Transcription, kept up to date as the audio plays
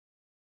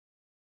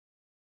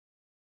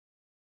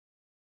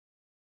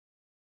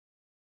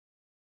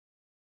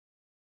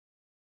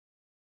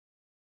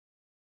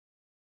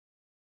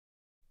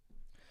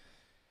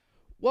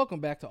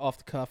Welcome back to Off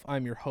the Cuff.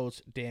 I'm your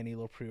host, Danny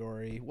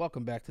Lopriori.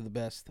 Welcome back to the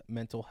best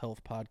mental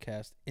health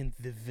podcast in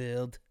the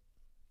world.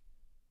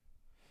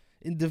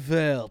 In the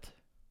world.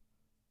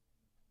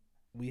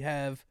 We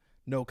have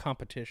no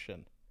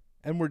competition.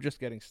 And we're just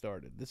getting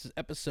started. This is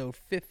episode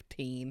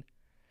 15.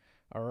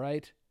 All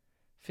right?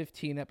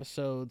 15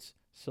 episodes.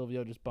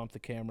 Silvio just bumped the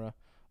camera.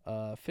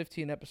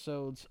 15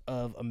 episodes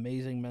of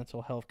amazing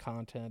mental health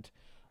content.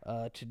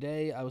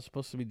 Today, I was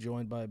supposed to be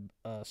joined by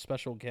a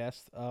special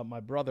guest, my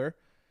brother,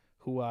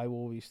 who I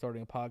will be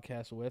starting a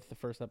podcast with. The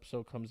first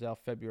episode comes out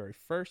February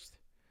 1st.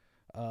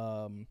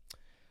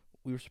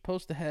 We were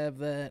supposed to have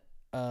that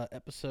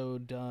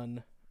episode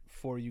done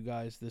for you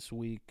guys this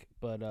week,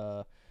 but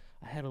I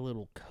had a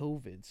little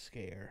COVID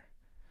scare.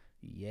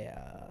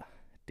 Yeah,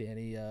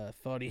 Danny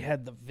thought he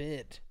had the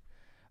vid.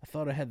 I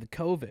thought I had the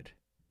COVID.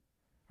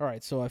 All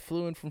right, so I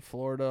flew in from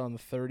Florida on the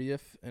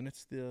 30th, and I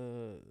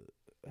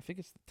think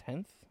it's the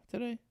 10th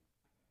today?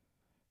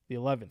 The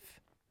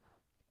 11th.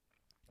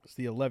 It's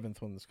the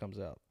 11th when this comes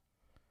out.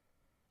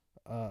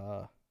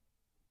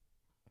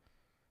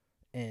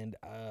 And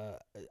I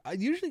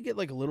usually get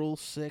like a little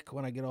sick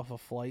when I get off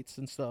of flights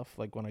and stuff,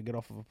 like when I get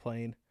off of a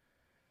plane.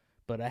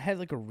 But I had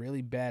like a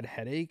really bad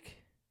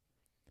headache.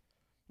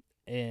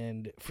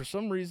 And for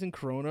some reason,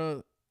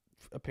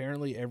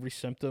 apparently every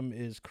symptom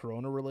is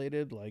corona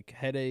related, like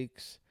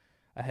headaches.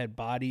 I had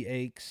body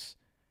aches.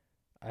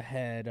 I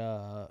had,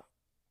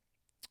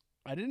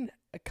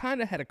 I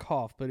kind of had a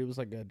cough, but it was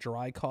like a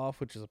dry cough,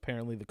 which is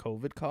apparently the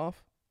COVID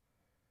cough,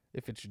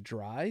 if it's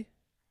dry.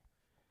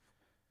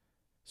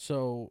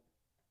 So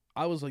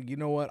I was like, you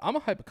know what? I'm a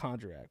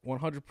hypochondriac,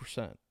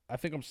 100%. I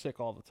think I'm sick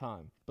all the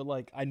time. But,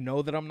 like, I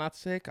know that I'm not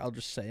sick. I'll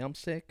just say I'm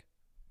sick.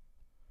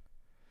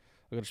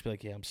 I'll just be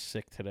like, yeah, I'm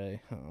sick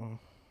today. Oh,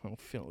 I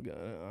don't feel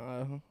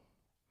good.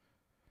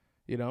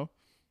 You know?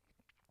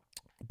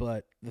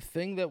 But the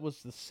thing that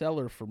was the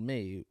seller for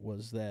me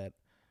was that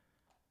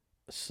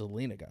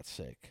Selena got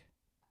sick.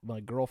 My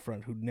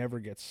girlfriend, who never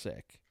gets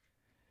sick.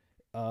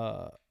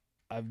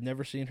 I've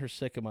never seen her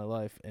sick in my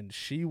life, and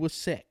she was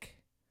sick.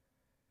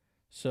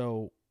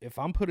 So if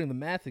I'm putting the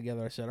math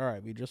together, I said, all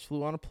right, we just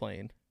flew on a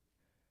plane.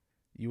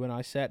 You and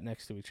I sat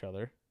next to each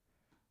other.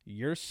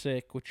 You're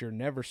sick, which you're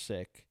never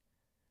sick.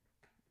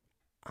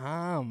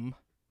 I'm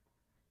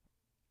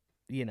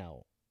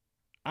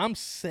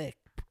sick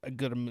a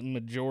good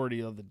majority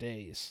of the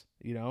days.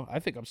 I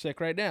think I'm sick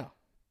right now.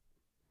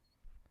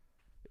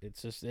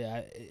 It's just,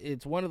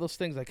 it's one of those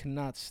things I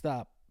cannot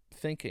stop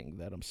thinking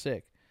that I'm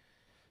sick.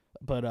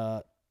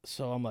 But,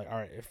 so I'm like, all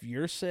right, if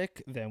you're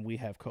sick, then we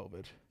have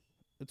COVID.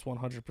 It's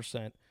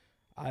 100%.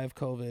 I have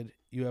COVID.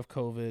 You have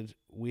COVID.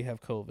 We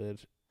have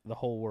COVID. The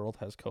whole world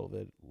has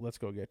COVID. Let's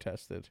go get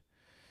tested.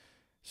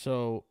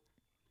 So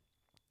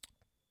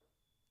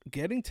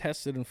getting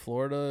tested in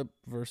Florida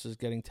versus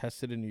getting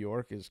tested in New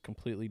York is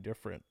completely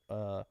different.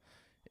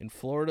 In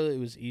Florida, it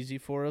was easy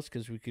for us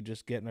because we could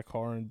just get in a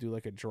car and do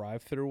like a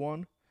drive-through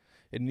one.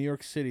 In New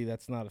York City,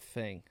 that's not a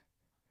thing.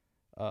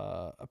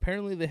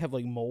 Apparently they have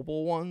like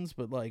mobile ones,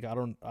 but like I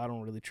don't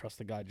really trust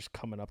the guy just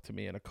coming up to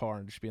me in a car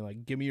and just being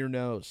like, "Give me your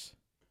nose."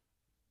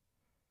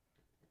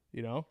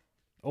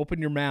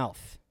 Open your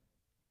mouth.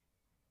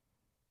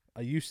 I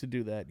used to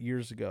do that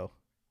years ago.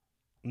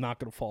 I'm not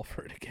gonna fall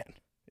for it again.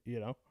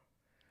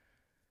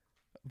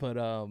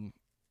 But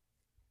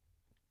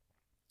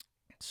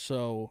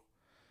so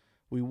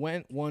we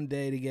went one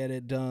day to get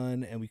it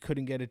done, and we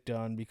couldn't get it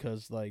done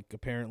because, like,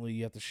 apparently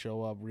you have to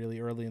show up really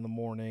early in the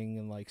morning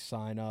and, like,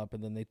 sign up,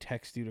 and then they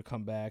text you to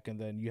come back, and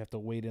then you have to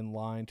wait in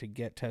line to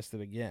get tested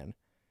again.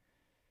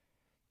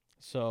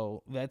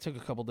 So that took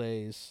a couple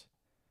days.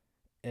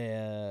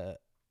 I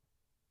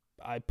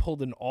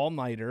pulled an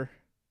all-nighter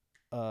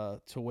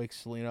to wake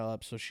Selena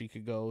up so she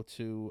could go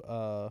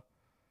to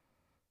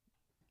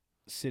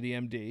City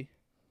MD.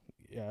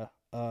 Yeah.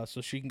 So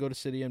she can go to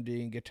City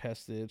MD and get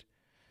tested.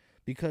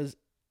 Because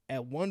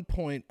at one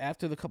point,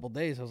 after the couple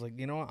days, I was like,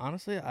 you know what?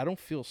 Honestly, I don't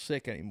feel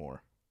sick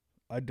anymore.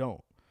 I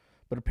don't.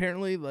 But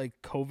apparently, like,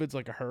 COVID's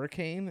like a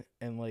hurricane,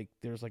 and, like,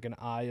 there's, like, an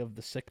eye of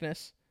the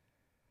sickness.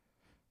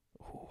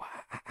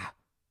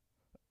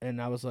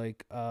 And I was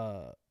like,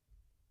 all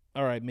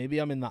right, maybe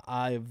I'm in the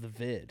eye of the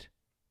vid,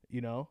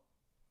 I'm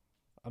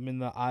in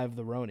the eye of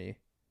the Roni.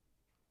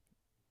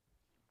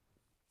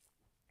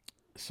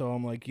 So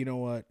I'm like, you know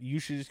what? You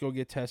should just go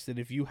get tested.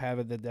 If you have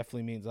it, that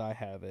definitely means I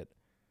have it.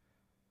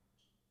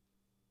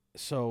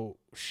 So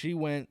she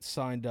went,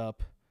 signed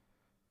up.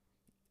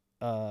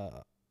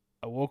 I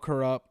woke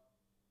her up.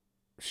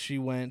 She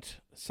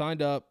went,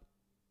 signed up.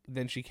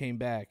 Then she came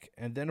back.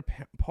 And then a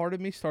part of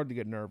me started to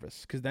get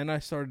nervous. Because then I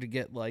started to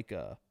get like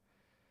a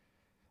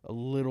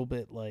little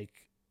bit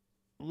like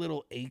a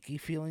little achy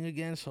feeling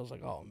again. So I was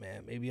like, oh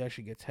man, maybe I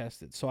should get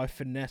tested. So I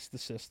finessed the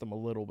system a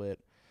little bit.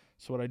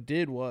 So what I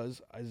did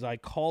was I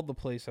called the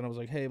place and I was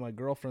like, hey, my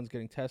girlfriend's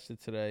getting tested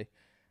today.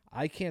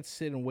 I can't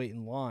sit and wait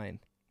in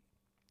line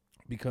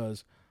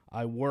because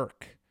I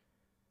work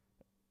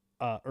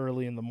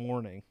early in the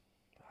morning.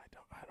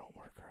 I don't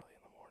work early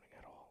in the morning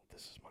at all.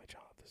 This is my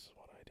job. This is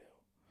what I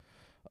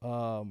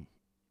do.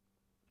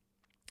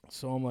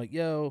 So I'm like,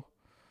 yo,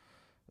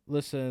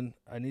 listen,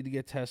 I need to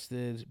get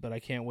tested, but I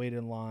can't wait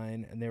in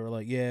line. And they were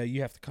like, yeah,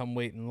 you have to come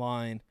wait in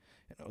line.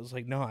 And I was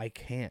like, no, I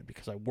can't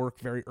because I work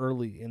very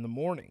early in the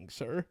morning,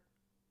 sir.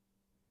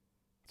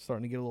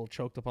 Starting to get a little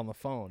choked up on the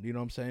phone. You know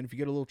what I'm saying? If you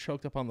get a little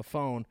choked up on the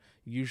phone,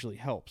 it usually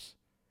helps.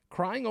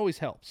 Crying always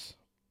helps.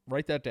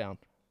 Write that down.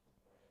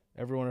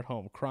 Everyone at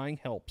home, crying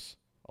helps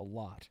a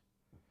lot.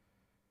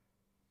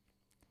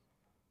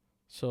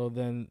 So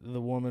then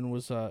the woman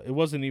was, it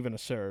wasn't even a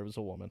sir, it was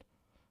a woman.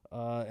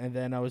 And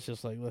then I was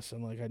just like,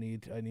 listen, like I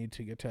need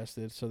to get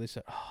tested. So they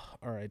said, oh,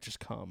 all right, just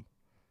come.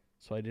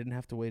 So I didn't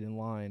have to wait in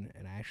line,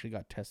 and I actually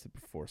got tested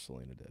before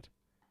Selena did.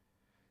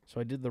 So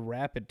I did the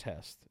rapid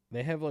test.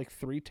 They have like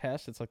 3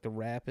 tests. It's like the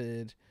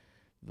rapid,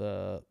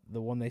 the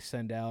one they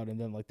send out, and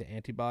then like the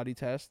antibody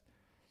test.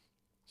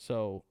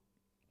 So,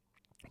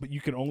 but you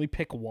can only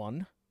pick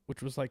one,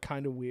 which was like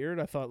kind of weird.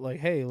 I thought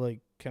like, hey, like,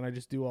 can I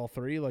just do all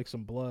 3? Like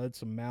some blood,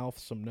 some mouth,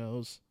 some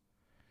nose.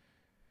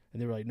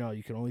 And they were like, no,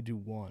 you can only do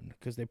one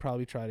because they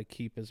probably try to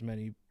keep as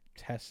many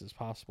tests as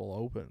possible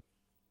open.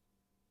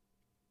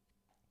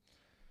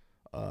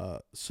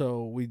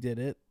 So we did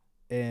it,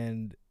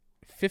 and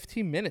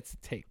 15 minutes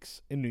it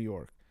takes in New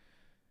York.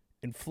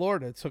 In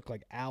Florida, it took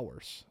like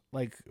hours.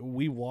 Like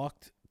we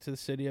walked to the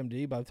City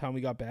MD. By the time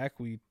we got back,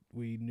 we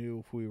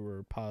knew if we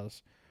were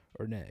pos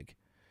or neg.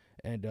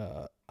 And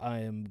I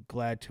am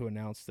glad to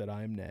announce that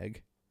I'm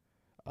neg.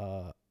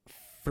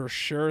 For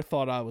sure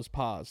thought I was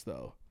pos,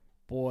 though.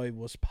 Boy,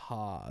 was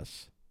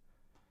pos.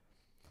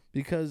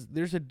 Because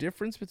there's a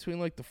difference between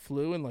like the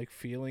flu and like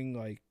feeling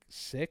like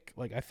sick.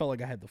 Like I felt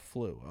like I had the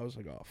flu. I was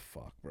like, oh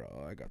fuck,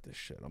 bro, I got this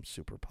shit. I'm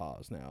super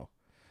pos now.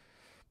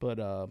 But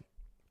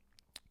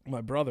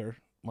my brother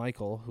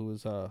Michael, who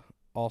is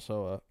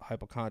also a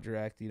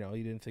hypochondriac, you know,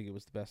 he didn't think it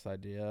was the best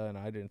idea, and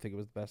I didn't think it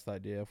was the best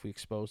idea if we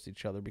exposed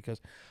each other,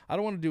 because I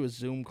don't want to do a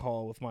Zoom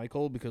call with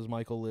Michael because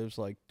Michael lives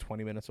like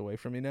 20 minutes away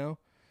from me now.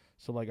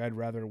 So like I'd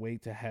rather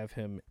wait to have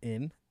him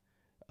in.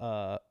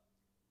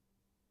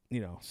 You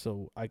know,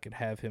 so I could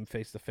have him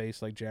face to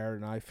face like Jared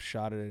and I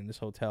shot it in his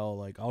hotel.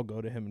 Like, I'll go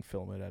to him and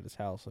film it at his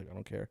house. Like, I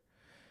don't care.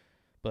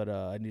 But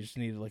I just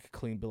needed like a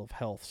clean bill of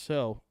health.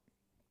 So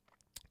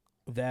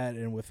that,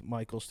 and with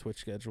Michael's Twitch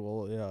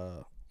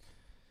schedule,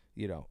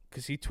 you know,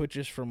 because he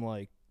twitches from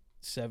like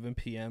 7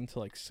 p.m. to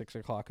like 6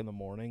 o'clock in the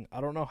morning.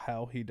 I don't know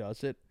how he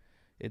does it.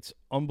 It's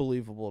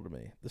unbelievable to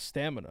me, the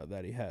stamina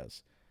that he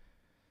has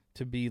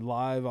to be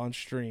live on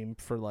stream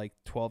for like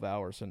 12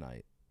 hours a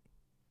night.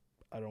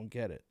 I don't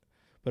get it.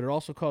 But it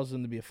also causes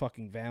him to be a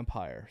fucking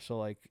vampire. So,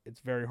 like, it's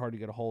very hard to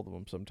get a hold of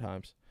him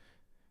sometimes.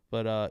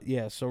 But,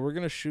 yeah, so we're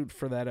going to shoot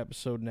for that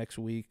episode next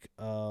week.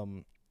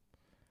 Now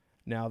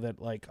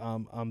that, like,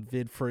 I'm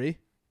vid-free.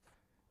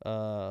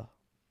 And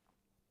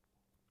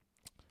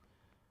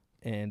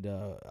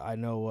I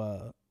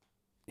know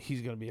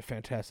he's going to be a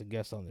fantastic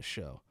guest on the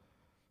show.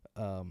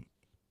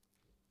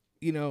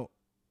 You know,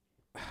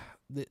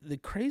 the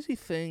crazy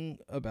thing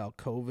about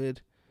COVID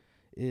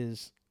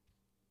is,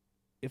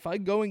 if I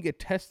go and get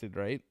tested,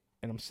 right,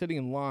 and I'm sitting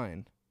in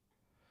line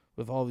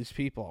with all these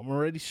people, I'm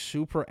already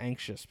super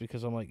anxious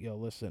because I'm like, yo,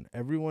 listen,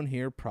 everyone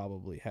here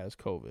probably has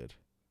COVID.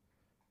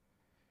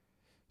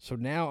 So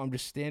now I'm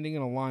just standing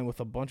in a line with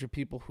a bunch of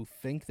people who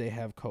think they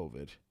have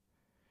COVID,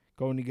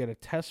 going to get a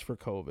test for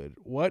COVID.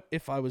 What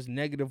if I was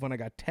negative when I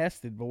got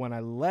tested, but when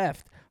I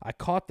left, I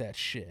caught that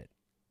shit?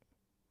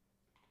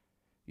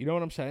 You know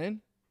what I'm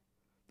saying?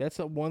 That's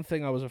the one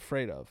thing I was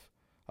afraid of.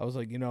 I was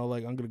like, you know,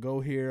 like, I'm going to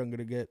go here, I'm going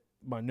to get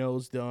my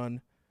nose done.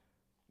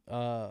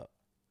 And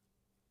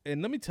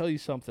let me tell you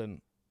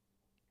something.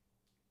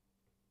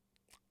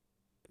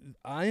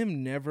 I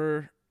am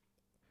never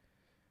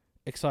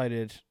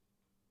excited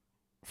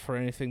for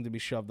anything to be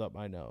shoved up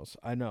my nose.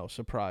 I know,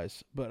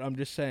 surprise. But I'm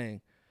just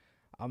saying,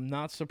 I'm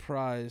not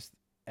surprised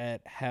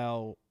at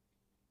how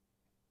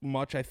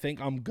much I think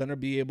I'm going to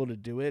be able to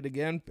do it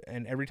again.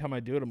 And every time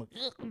I do it, I'm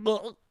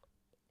like,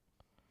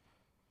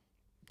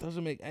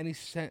 doesn't make any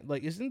sense.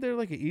 Like, isn't there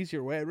like an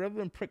easier way? I'd rather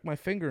than prick my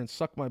finger and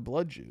suck my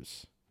blood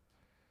juice.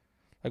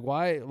 Like,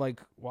 why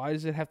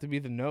does it have to be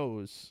the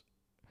nose?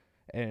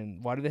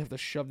 And why do they have to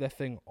shove that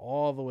thing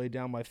all the way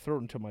down my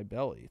throat into my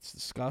belly? It's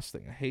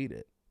disgusting. I hate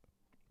it.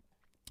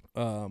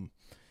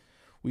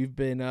 We've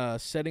been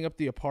setting up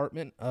the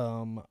apartment.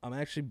 I'm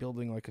actually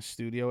building like a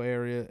studio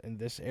area in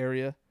this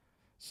area.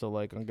 So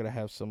like I'm gonna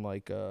have some I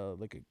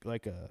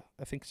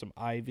think some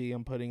ivy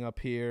I'm putting up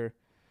here.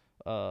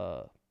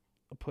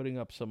 Putting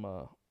up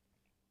some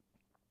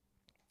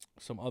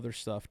other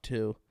stuff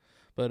too,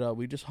 but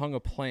we just hung a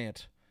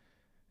plant,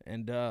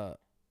 and I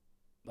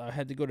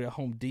had to go to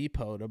Home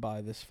Depot to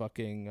buy this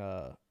fucking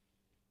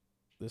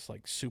this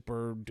like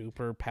super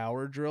duper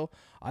power drill.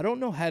 I don't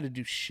know how to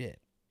do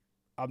shit.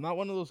 I'm not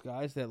one of those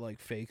guys that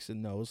like fakes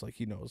and knows like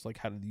he knows like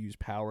how to use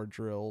power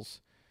drills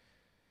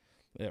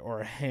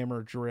or a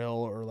hammer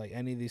drill or like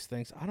any of these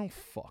things. I don't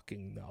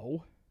fucking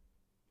know.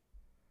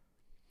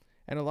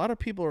 And a lot of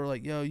people are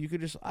like, yo,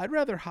 I'd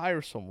rather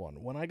hire someone.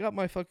 When I got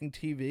my fucking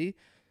TV,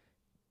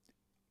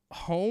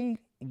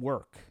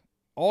 homework,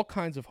 all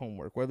kinds of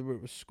homework, whether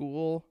it was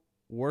school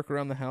work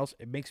around the house,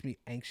 it makes me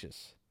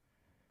anxious.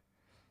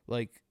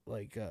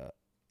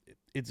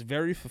 It's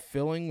very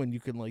fulfilling when you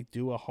can like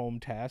do a home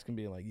task and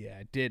be like, yeah,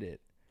 I did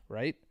it,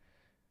 right?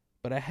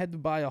 But I had to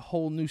buy a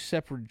whole new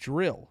separate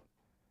drill,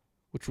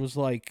 which was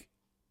like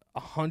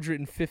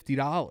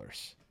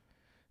 $150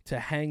 to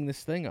hang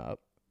this thing up,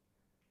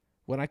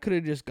 when I could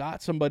have just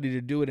got somebody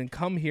to do it and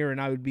come here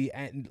and I would be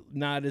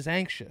not as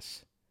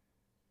anxious.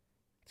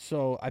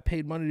 So I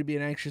paid money to be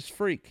an anxious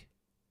freak.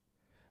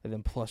 And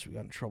then plus we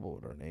got in trouble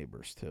with our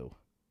neighbors too.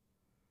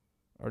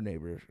 Our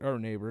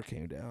neighbor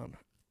came down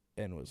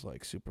and was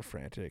like super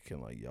frantic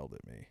and like yelled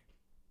at me.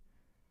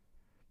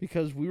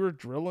 Because we were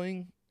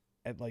drilling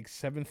at like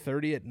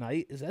 7:30 at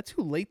night. Is that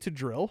too late to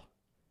drill?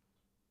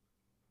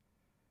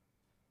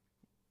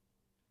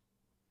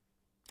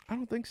 I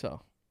don't think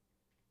so.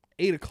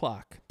 8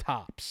 o'clock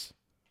tops,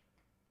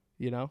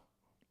 you know?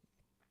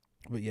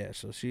 But yeah,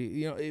 so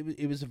she,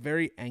 it was a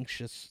very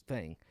anxious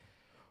thing.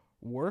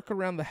 Work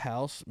around the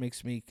house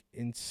makes me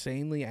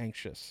insanely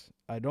anxious.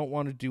 I don't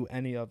want to do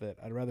any of it.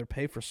 I'd rather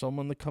pay for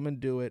someone to come and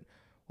do it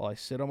while I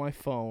sit on my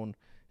phone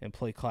and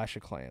play Clash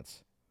of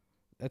Clans.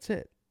 That's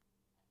it.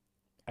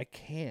 I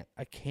can't.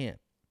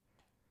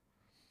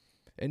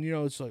 And,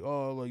 it's like,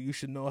 oh, like, you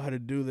should know how to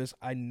do this.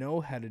 I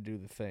know how to do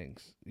the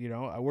things.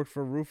 I worked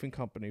for a roofing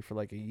company for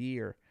like a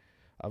year.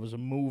 I was a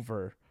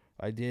mover.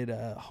 I did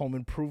home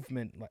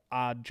improvement, like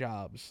odd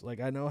jobs. Like,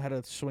 I know how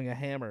to swing a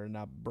hammer and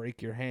not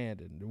break your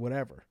hand and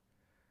whatever.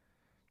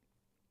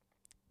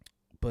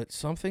 But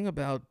something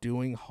about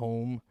doing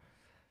home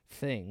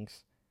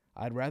things,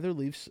 I'd rather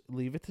leave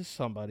it to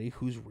somebody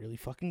who's really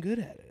fucking good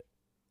at it.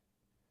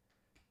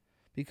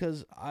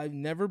 Because I've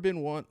never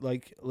been one,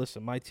 like,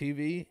 listen, my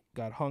TV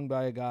got hung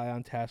by a guy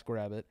on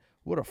TaskRabbit.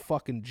 What a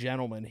fucking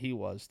gentleman he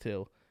was,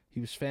 too.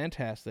 He was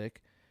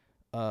fantastic.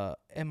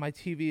 And my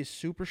TV is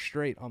super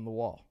straight on the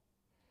wall.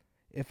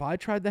 If I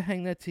tried to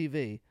hang that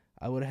TV,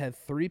 I would have had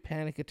 3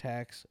 panic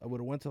attacks. I would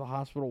have went to the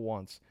hospital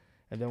once.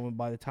 And then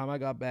by the time I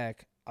got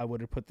back, I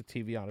would have put the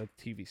TV on a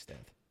TV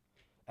stand.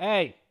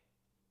 Hey!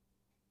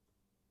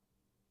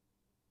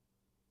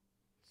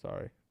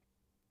 Sorry.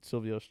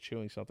 Silvio's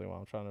chewing something while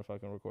I'm trying to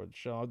fucking record the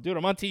show. Dude,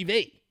 I'm on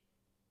TV.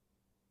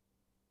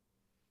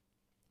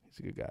 He's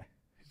a good guy.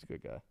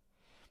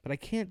 But I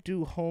can't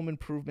do home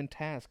improvement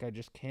tasks. I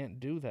just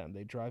can't do them.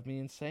 They drive me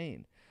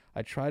insane.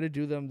 I try to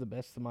do them the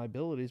best of my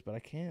abilities, but I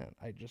can't.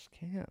 I just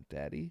can't,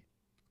 Daddy.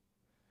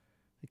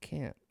 I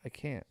can't.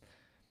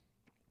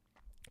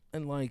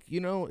 And, like,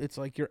 it's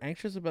like you're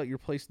anxious about your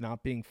place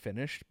not being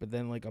finished, but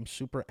then, like, I'm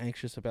super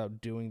anxious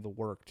about doing the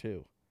work,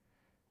 too.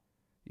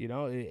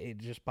 It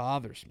just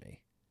bothers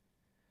me.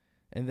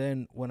 And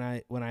then when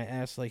I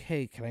ask, like,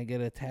 hey, can I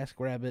get a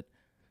TaskRabbit?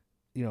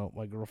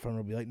 My girlfriend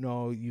will be like,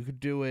 no, you could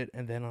do it.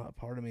 And then a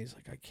part of me is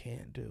like, I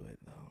can't do it,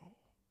 though.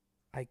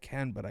 I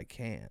can, but I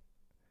can't.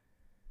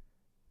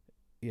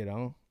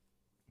 And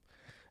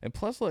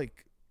plus,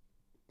 like,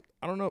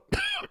 I don't know.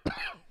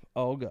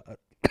 Oh, God.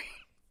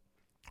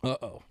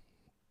 Uh-oh.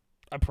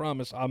 I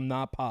promise I'm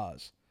not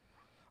pause.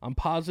 I'm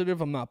positive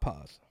I'm not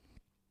pause.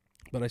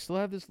 But I still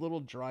have this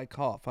little dry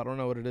cough. I don't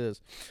know what it is.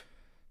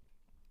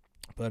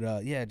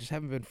 But, yeah, I just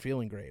haven't been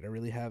feeling great. I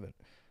really haven't.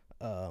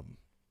 But,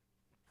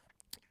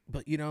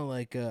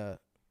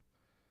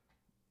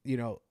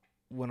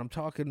 when I'm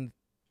talking,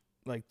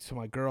 like, to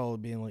my girl,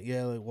 being like,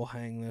 yeah, like, we'll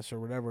hang this or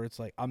whatever, it's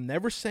like, I'm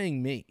never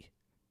saying me.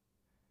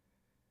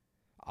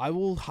 I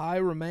will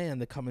hire a man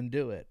to come and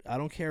do it. I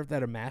don't care if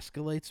that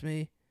emasculates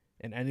me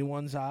in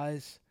anyone's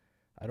eyes.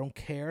 I don't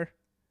care.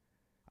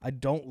 I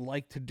don't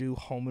like to do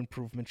home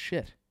improvement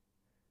shit.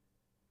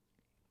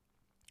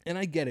 And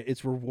I get it.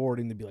 It's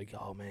rewarding to be like,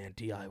 oh, man,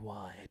 DIY.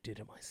 I did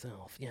it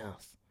myself.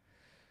 Yes.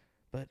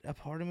 But a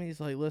part of me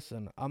is like,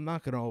 listen, I'm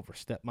not going to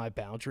overstep my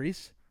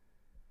boundaries.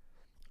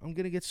 I'm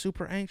going to get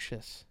super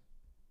anxious.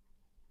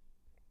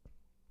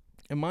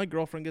 And my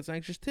girlfriend gets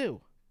anxious,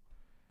 too,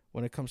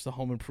 when it comes to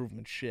home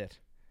improvement shit.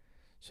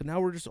 So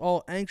now we're just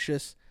all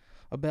anxious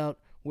about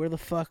where the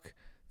fuck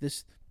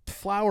this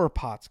flower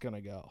pot's going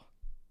to go.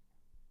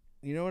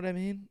 You know what I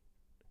mean?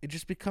 It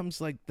just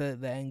becomes like the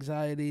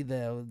anxiety,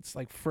 it's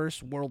like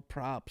first world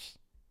props.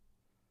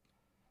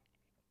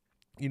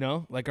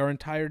 Like our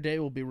entire day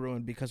will be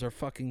ruined because our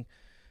fucking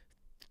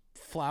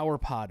flower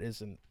pot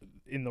isn't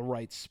in the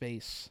right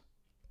space.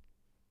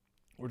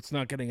 Or it's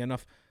not getting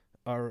enough,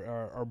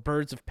 our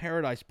birds of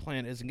paradise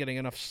plant isn't getting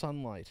enough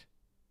sunlight.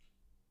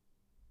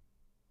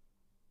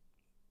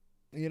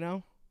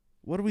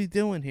 What are we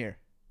doing here?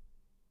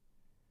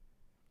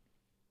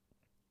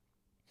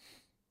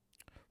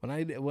 When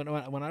I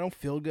don't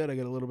feel good, I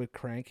get a little bit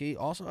cranky.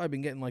 Also, I've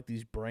been getting like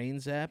these brain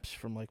zaps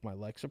from like my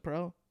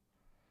Lexapro.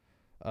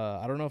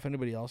 I don't know if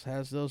anybody else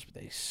has those, but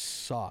they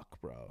suck,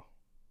 bro.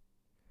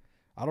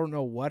 I don't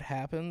know what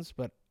happens,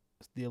 but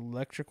the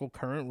electrical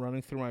current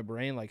running through my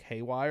brain like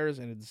haywires,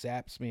 and it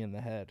zaps me in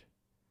the head.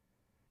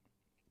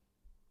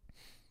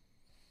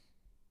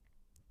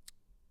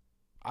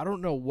 I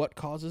don't know what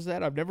causes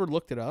that. I've never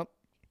looked it up.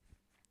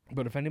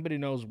 But if anybody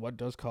knows what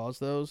does cause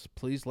those,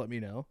 please let me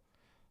know.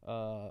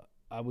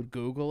 I would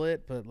Google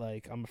it, but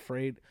like I'm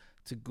afraid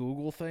to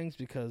Google things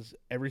because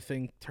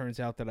everything turns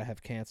out that I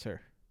have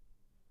cancer.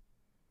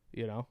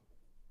 You know?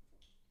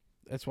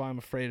 That's why I'm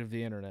afraid of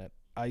the internet.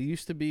 I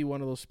used to be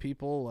one of those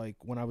people, like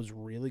when I was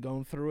really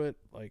going through it,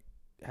 like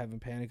having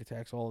panic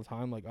attacks all the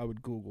time, like I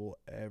would Google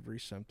every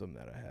symptom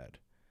that I had.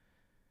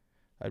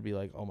 I'd be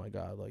like, oh my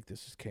God, like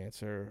this is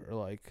cancer, or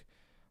like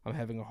I'm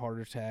having a heart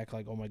attack,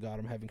 like oh my God,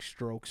 I'm having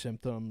stroke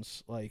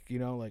symptoms, like, you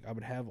know, like I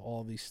would have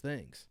all these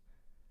things.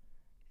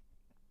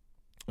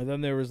 And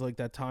then there was like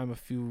that time a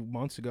few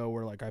months ago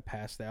where like I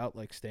passed out,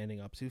 like standing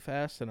up too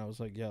fast, and I was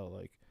like, yo,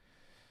 like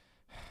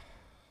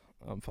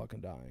I'm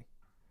fucking dying.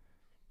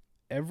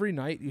 Every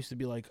night used to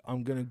be like,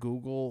 I'm going to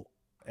Google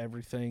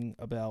everything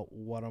about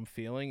what I'm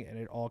feeling, and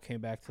it all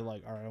came back to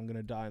like, all right, I'm going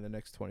to die in the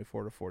next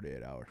 24 to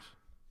 48 hours.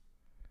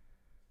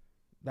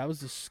 That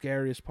was the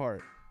scariest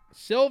part.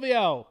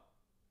 Silvio!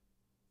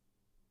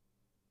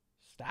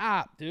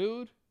 Stop,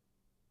 dude.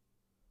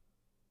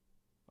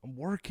 I'm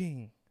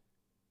working.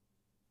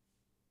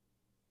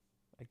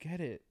 I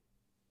get it.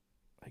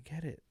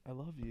 I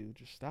love you.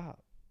 Just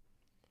stop.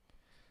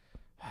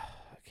 I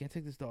can't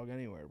take this dog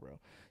anywhere, bro.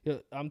 Yeah,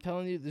 I'm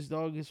telling you, this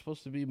dog is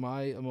supposed to be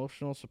my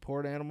emotional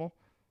support animal.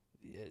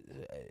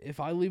 If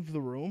I leave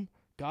the room,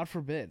 God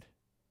forbid,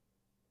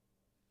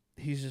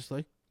 he's just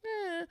like,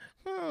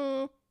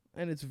 oh.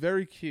 And it's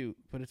very cute,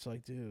 but it's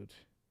like, dude,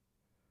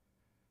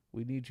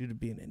 we need you to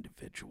be an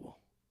individual.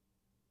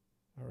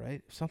 All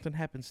right? If something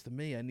happens to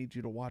me, I need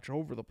you to watch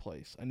over the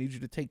place. I need you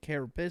to take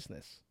care of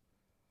business.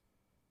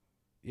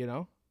 You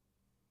know?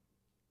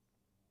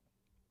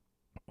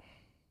 I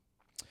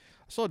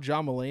saw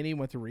John Mulaney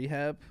went to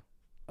rehab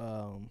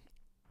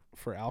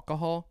for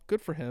alcohol.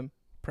 Good for him.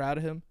 Proud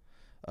of him.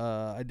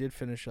 I did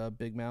finish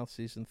Big Mouth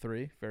season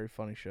 3. Very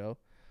funny show.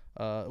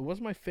 It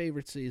wasn't my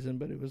favorite season,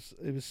 but it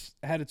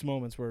had its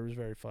moments where it was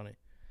very funny.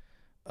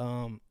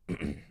 I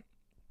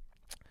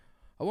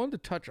wanted to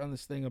touch on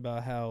this thing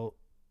about how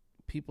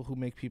people who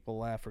make people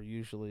laugh are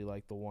usually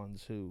like the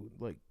ones who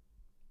like.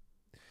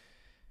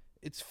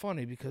 It's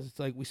funny because it's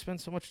like we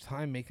spend so much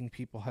time making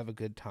people have a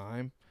good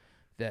time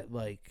that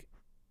like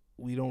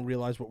we don't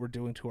realize what we're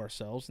doing to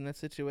ourselves in that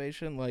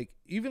situation. Like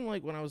even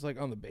like when I was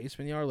like on the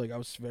basement yard, like I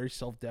was very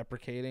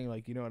self-deprecating,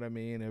 like, you know what I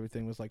mean?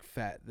 Everything was like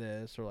fat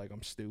this or like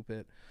I'm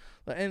stupid.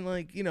 And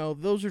like, you know,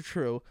 those are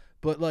true,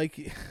 but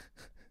like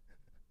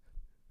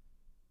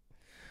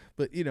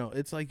but you know,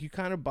 it's like you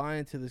kind of buy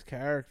into this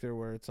character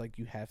where it's like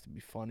you have to be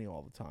funny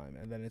all the time,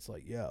 and then it's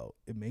like, yo,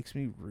 it makes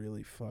me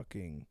really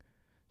fucking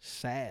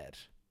sad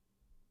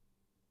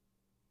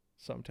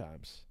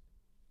sometimes.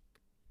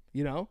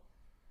 You know?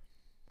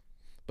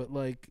 But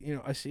like, you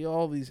know, I see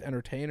all these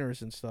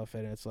entertainers and stuff,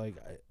 and it's like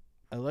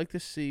I like to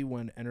see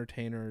when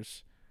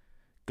entertainers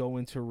go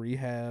into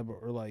rehab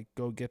or like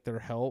go get their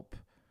help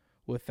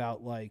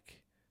without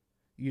like,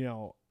 you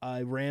know,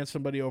 I ran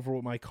somebody over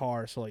with my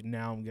car, so like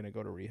now I'm gonna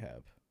go to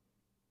rehab.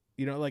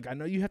 You know, like I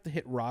know you have to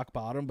hit rock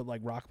bottom, but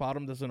like rock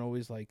bottom doesn't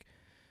always like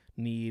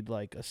need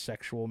like a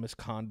sexual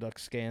misconduct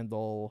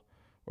scandal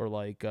or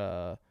like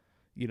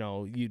you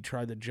know, you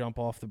tried to jump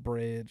off the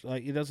bridge.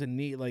 Like it doesn't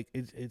need like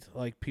it's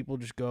like people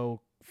just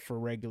go for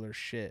regular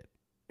shit.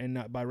 And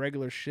not by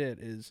regular shit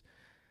is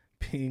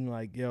being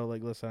like, yo,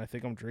 like listen, I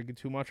think I'm drinking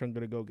too much, I'm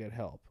gonna go get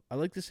help. I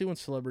like to see when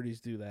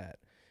celebrities do that.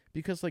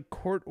 Because like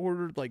court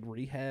ordered like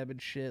rehab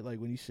and shit, like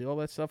when you see all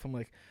that stuff, I'm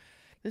like,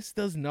 this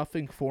does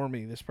nothing for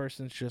me. This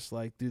person's just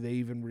like, do they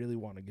even really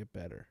want to get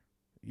better?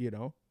 You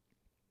know?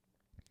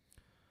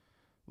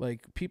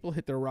 Like people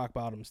hit their rock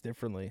bottoms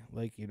differently.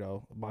 Like, you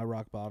know, my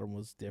rock bottom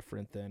was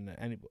different than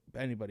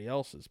anybody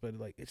else's. But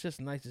like, it's just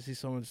nice to see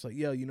someone just like,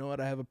 yo, you know what?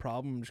 I have a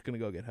problem. I'm just gonna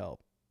go get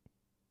help.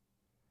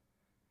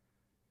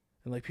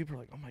 And like people are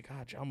like, oh my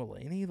God, John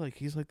Mulaney, like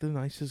he's like the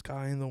nicest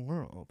guy in the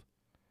world.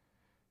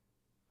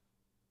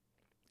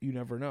 You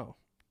never know.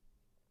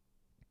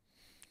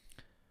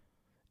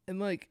 And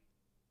like,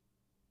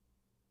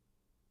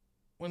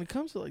 when it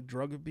comes to like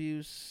drug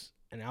abuse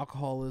and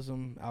alcohol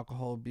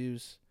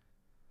abuse,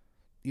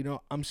 you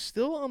know, I'm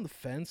still on the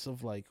fence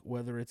of like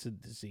whether it's a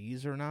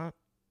disease or not.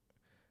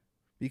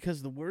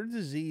 Because the word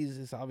disease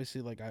is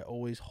obviously like I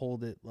always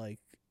hold it like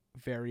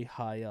very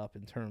high up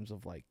in terms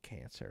of like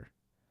cancer.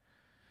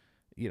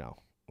 You know,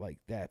 like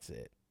that's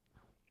it.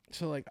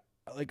 So like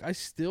I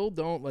still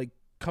don't like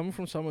coming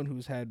from someone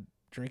who's had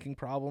drinking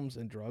problems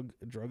and drug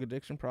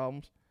addiction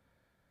problems.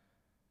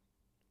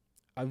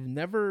 I've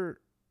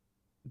never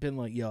been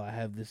like, yo, I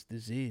have this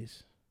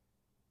disease.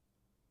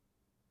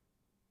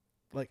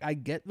 Like I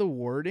get the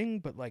wording,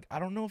 but like I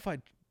don't know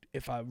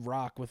if I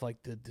rock with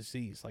like the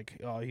disease. Like,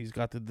 oh, he's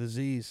got the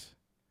disease.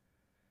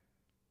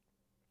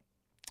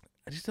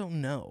 I just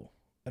don't know.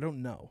 I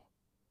don't know.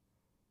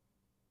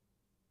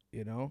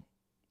 You know?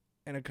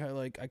 And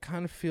I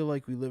kind of feel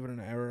like we live in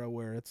an era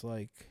where it's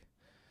like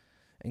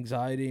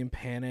anxiety and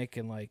panic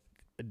and like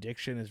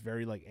addiction is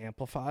very like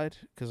amplified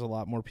because a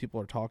lot more people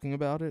are talking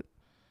about it.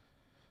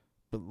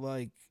 But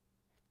like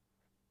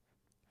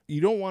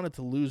you don't want it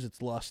to lose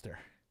its luster.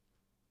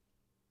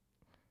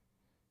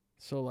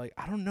 So like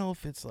I don't know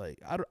if it's like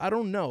I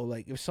don't know,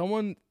 like if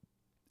someone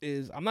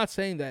is, I'm not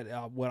saying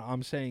that what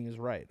I'm saying is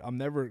right. I'm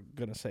never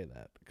going to say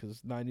that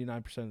because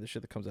 99% of the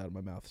shit that comes out of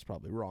my mouth is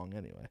probably wrong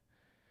anyway.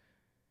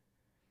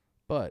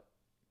 But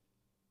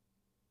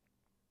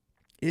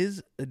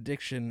is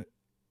addiction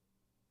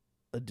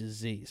a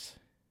disease?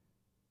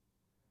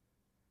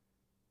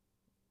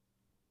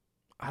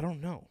 I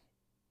don't know.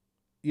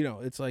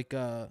 It's like,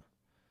 how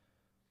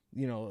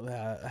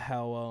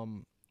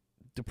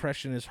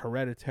depression is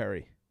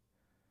hereditary.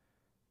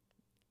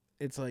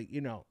 It's like,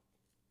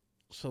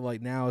 so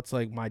like now it's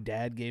like my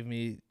dad gave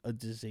me a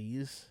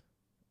disease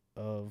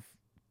of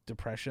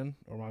depression,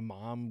 or my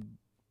mom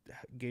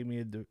gave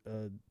me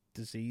a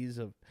disease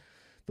of,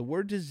 the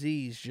word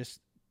disease just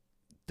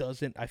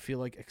doesn't, I feel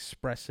like,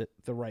 express it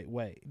the right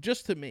way,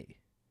 just to me.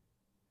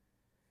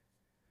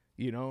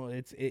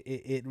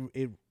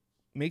 It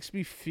makes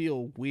me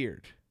feel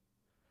weird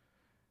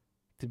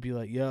to be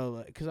like,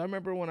 yo, because I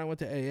remember when I went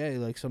to AA,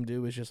 like some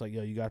dude was just like,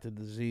 yo, you got the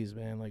disease,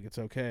 man, like it's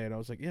okay. And I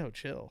was like, yo,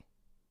 chill.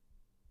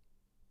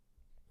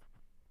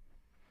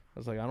 I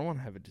was like, I don't want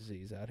to have a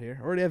disease out here.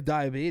 I already have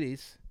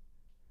diabetes.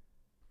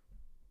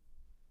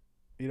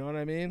 You know what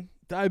I mean?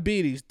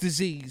 Diabetes,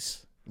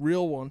 disease,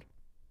 real one.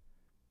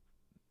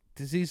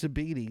 Disease of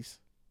beaties.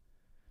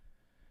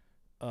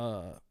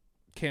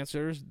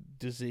 Cancer's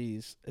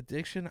disease.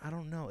 Addiction, I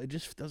don't know. It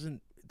just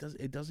doesn't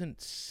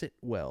sit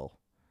well.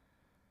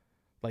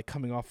 Like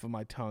coming off of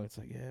my tongue, it's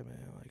like, yeah,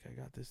 man, like I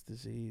got this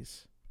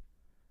disease.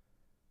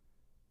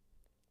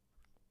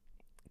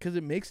 Because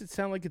it makes it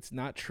sound like it's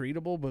not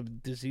treatable,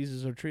 but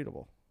diseases are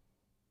treatable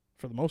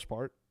for the most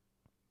part.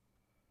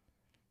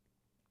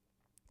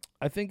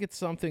 I think it's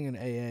something in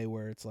AA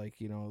where it's like,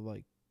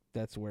 like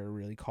that's where it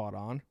really caught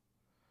on.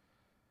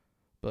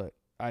 But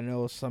I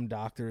know some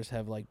doctors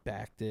have like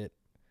backed it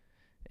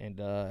and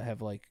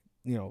have like,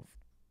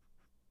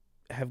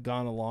 have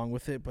gone along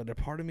with it. But a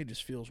part of me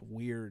just feels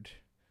weird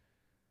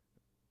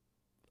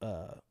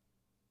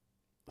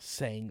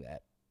saying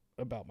that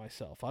about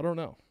myself. I don't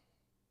know.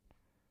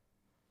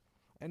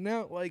 And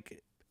now,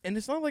 like, and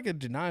it's not like a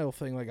denial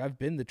thing. Like, I've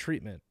been to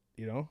treatment,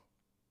 Yeah,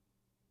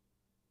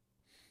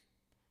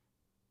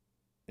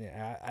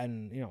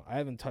 and, I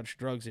haven't touched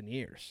drugs in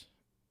years.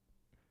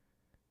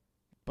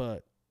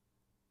 But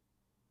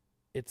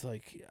it's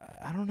like,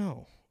 I don't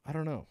know.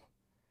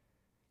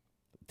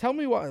 Tell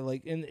me why.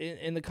 Like,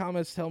 in the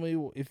comments, tell me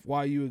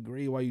why you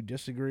agree, why you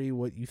disagree,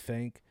 what you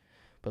think.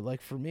 But,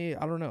 like, for me,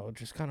 I don't know. It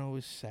just kind of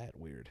always sat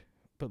weird.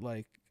 But,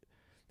 like,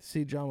 to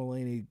see John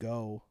Mulaney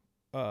go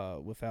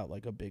without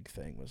like a big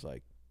thing was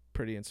like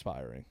pretty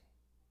inspiring.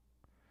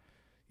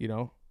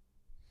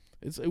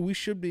 We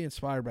should be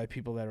inspired by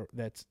people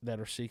that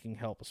are seeking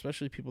help,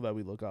 especially people that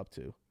we look up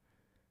to.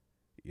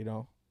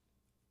 And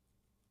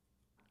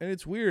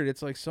it's weird.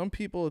 It's like some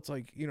people, it's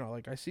like,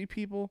 like I see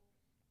people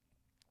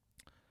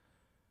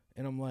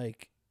and I'm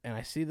like, and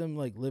I see them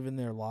like living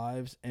their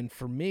lives, and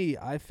for me,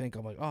 I think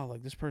I'm like, oh,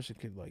 like this person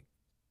could like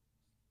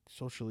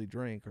socially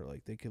drink, or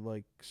like they could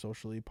like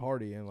socially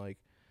party, and like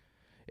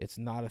it's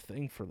not a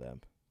thing for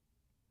them.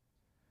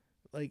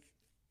 Like,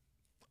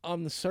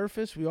 on the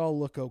surface, we all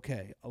look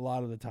okay a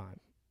lot of the time.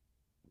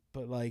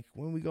 But, like,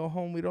 when we go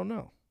home, we don't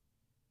know.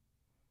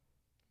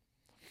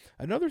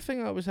 Another thing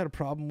I always had a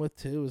problem with,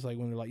 too, is, like,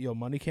 when they're like, yo,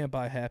 money can't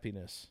buy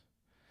happiness.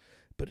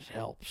 But it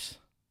helps.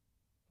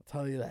 I'll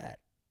tell you that.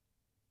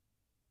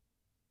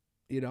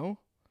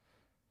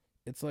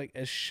 It's, like,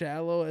 as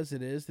shallow as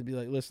it is to be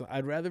like, listen,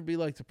 I'd rather be,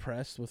 like,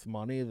 depressed with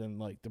money than,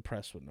 like,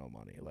 depressed with no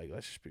money. Like,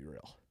 let's just be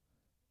real.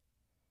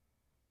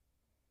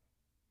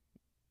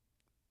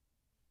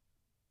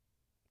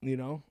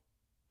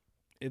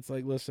 It's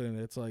like, listen,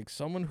 it's like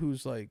someone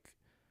who's like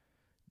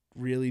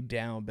really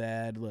down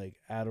bad, like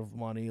out of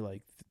money,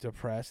 like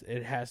depressed.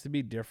 It has to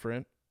be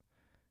different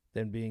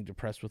than being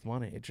depressed with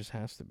money. It just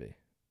has to be.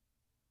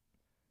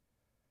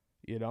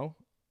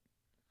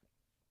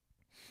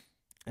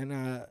 And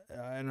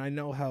I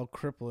know how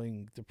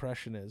crippling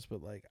depression is,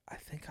 but like I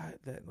think I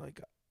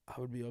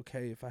would be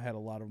okay if I had a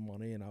lot of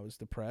money and I was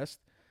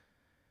depressed.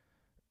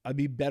 I'd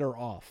be better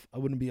off. I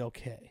wouldn't be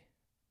okay.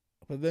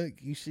 But then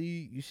you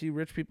see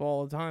rich people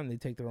all the time. They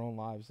take their own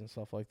lives and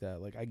stuff like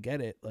that. Like, I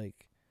get it.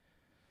 Like,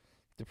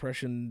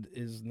 depression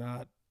is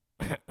not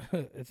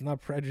it's not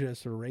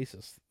prejudice or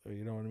racist, or,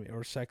 you know what I mean,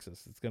 or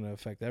sexist. It's gonna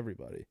affect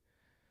everybody.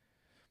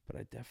 But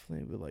I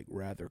definitely would like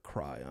rather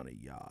cry on a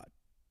yacht.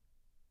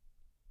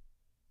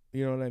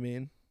 You know what I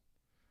mean?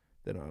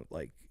 Than on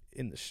like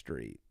in the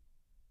street.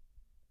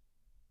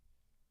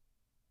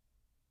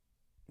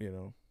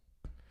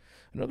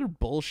 Another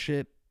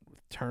bullshit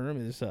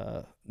term is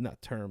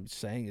not term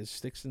saying is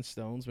sticks and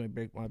stones may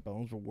break my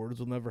bones, but words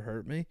will never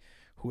hurt me.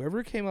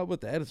 Whoever came up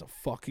with that is a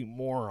fucking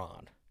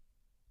moron.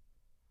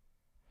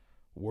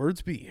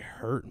 Words be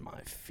hurting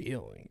my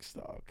feelings,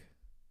 dog.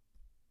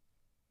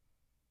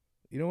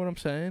 You know what I'm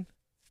saying?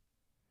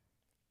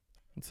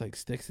 It's like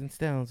sticks and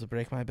stones will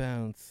break my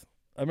bones.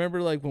 I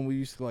remember like when we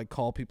used to like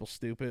call people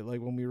stupid,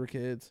 like when we were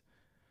kids.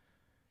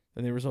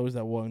 And there was always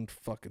that one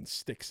fucking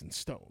sticks and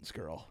stones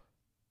girl.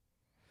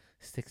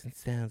 Sticks and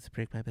stones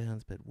break my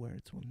bones, but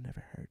words will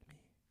never hurt me.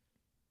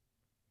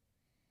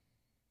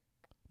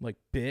 I'm like,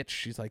 bitch.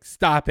 She's like,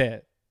 stop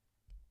it.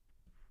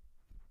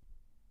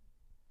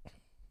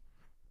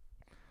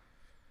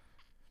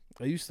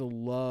 I used to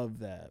love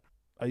that.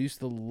 I used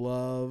to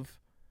love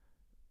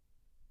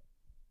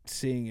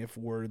seeing if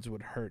words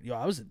would hurt. Yo,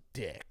 I was a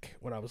dick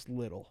when I was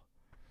little.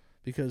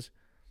 Because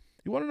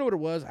you want to know what it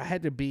was? I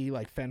had to be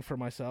like fend for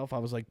myself. I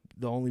was like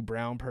the only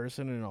brown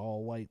person in an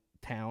all white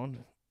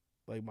town,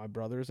 like my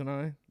brothers and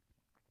I.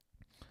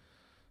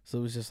 So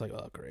it was just like,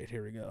 oh great,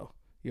 here we go.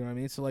 You know what I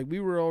mean? So like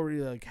we were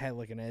already like had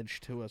like an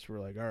edge to us.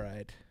 We're like, all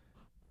right,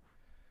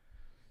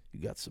 you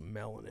got some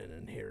melanin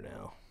in here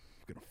now.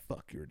 I'm gonna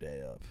fuck your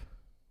day up.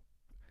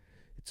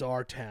 It's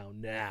our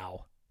town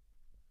now.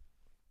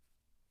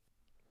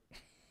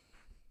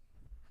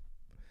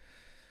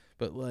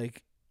 But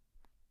like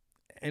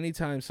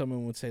anytime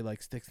someone would say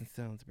like sticks and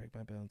stones break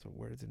my bones or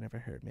words that never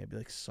hurt me, I'd be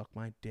like, suck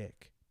my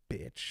dick,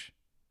 bitch.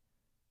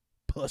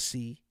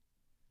 Pussy.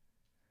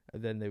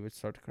 And then they would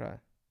start to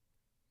cry.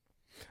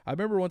 I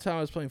remember one time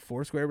I was playing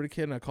Foursquare with a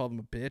kid and I called him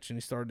a bitch and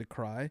he started to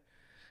cry.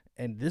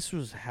 And this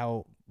was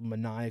how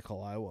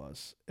maniacal I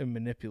was and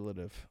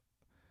manipulative.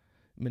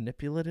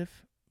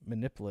 Manipulative.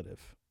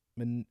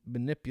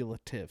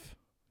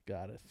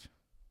 Got it.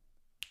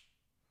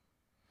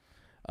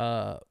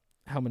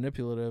 How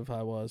manipulative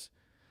I was.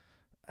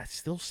 It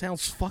still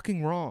sounds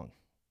fucking wrong.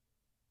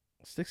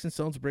 Sticks and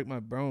stones break my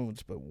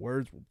bones, but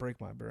words will break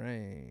my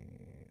brain.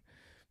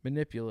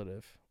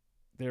 Manipulative.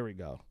 There we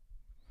go.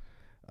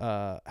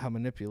 How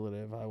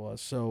manipulative I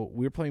was. So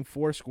we were playing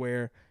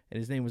Foursquare, and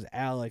his name was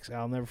Alex.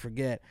 I'll never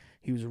forget.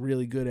 He was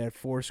really good at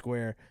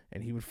Foursquare,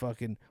 and he would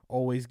fucking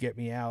always get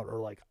me out or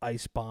like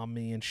ice bomb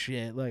me and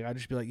shit. Like I'd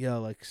just be like, "Yo,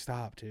 like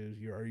stop, dude.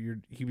 You're."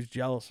 He was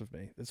jealous of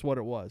me. That's what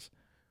it was.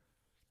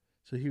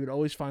 So he would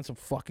always find some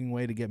fucking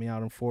way to get me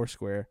out in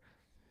Foursquare.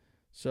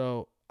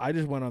 So I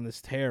just went on this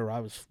tear where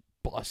I was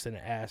busting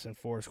ass in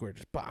Foursquare,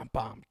 just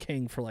bomb,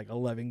 king for like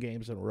 11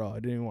 games in a row. I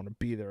didn't even want to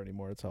be there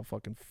anymore. That's how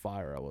fucking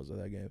fire I was at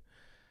that game.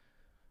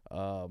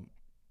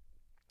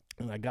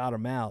 And I got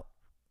him out.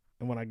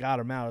 And when I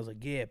got him out, I was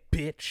like, yeah,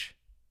 bitch.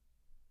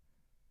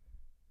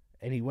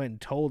 And he went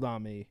and told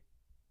on me.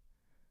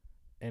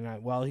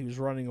 And while he was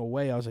running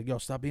away, I was like, yo,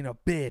 stop being a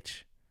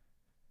bitch.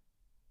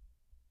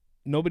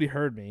 Nobody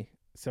heard me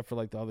except for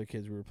like the other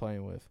kids we were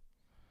playing with.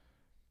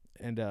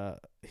 And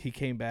he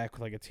came back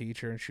with like a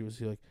teacher, and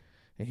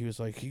he was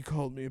like, he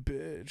called me a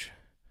bitch.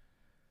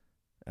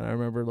 And I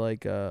remember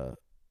like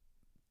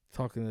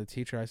talking to the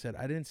teacher. I said,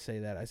 I didn't say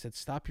that. I said,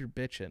 stop your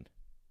bitching.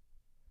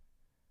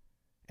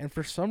 And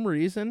for some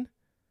reason,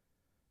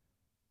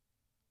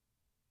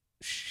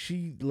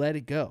 she let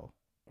it go.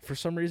 For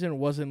some reason, it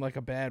wasn't like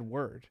a bad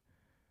word.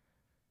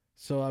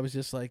 So I was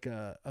just like,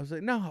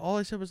 no, all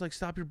I said was like,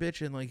 stop your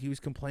bitching. Like he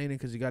was complaining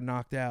because he got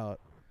knocked out.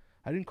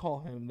 I didn't call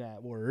him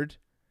that word.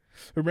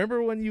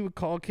 Remember when you would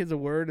call kids a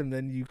word and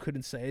then you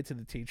couldn't say it to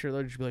the teacher?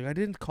 They'd just be like, I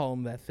didn't call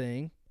him that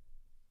thing.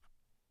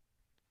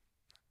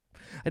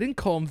 I didn't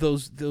call him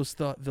those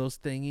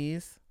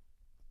thingies.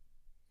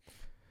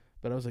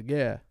 But I was like,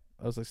 yeah.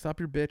 I was like, stop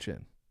your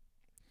bitching.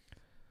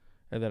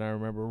 And then I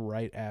remember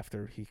right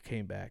after he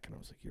came back and I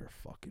was like, you're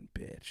a fucking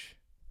bitch.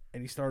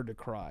 And he started to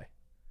cry.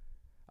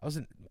 I was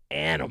an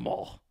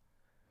animal.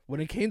 When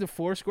it came to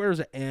Foursquare, I was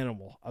an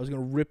animal. I was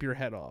going to rip your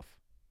head off.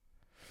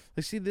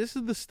 Like, see, this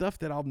is the stuff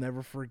that I'll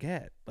never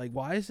forget. Like,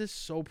 why is this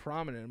so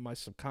prominent in my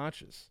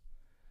subconscious?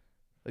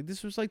 Like,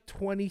 this was like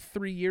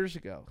 23 years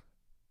ago.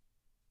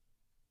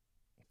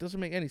 It doesn't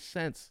make any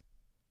sense.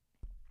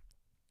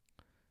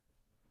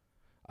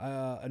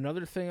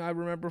 Another thing I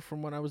remember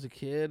from when I was a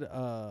kid,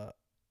 I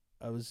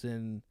was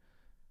in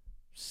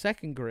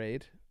second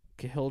grade,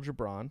 Cahill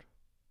Gibran.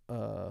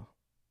 I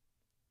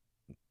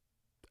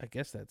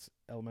guess that's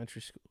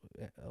elementary school.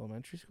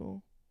 Elementary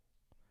school?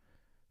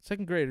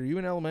 Second grade. Are you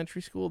in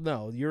elementary school?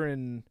 No, you're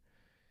in...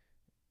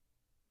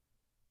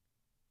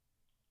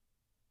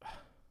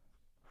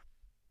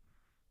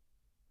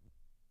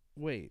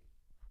 Wait.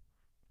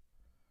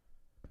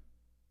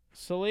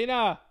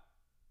 Selena!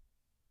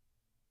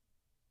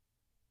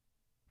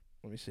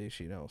 Let me see if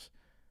she knows.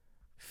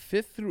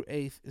 5th through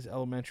 8th is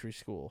elementary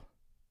school.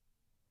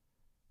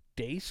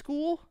 Day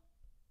school?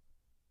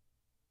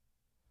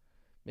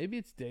 Maybe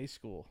it's day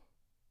school.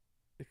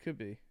 It could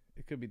be.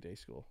 It could be day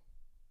school.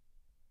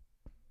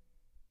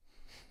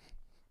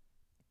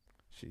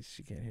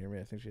 She can't hear me.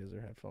 I think she has her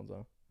headphones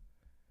on.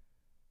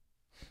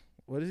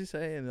 What does he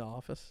say in the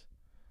office?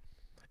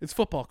 It's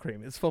football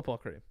cream. It's football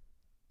cream.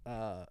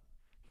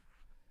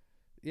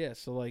 Yeah,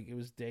 so like it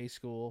was day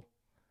school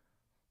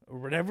or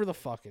whatever the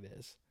fuck it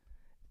is.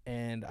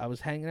 And I was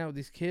hanging out with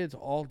these kids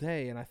all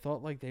day and I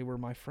thought like they were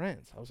my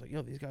friends. I was like,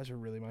 yo, these guys are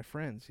really my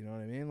friends. You know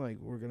what I mean? Like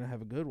we're going to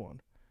have a good one.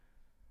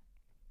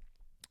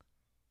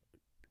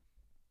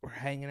 We're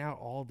hanging out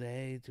all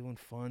day, doing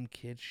fun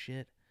kid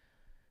shit.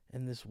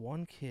 And this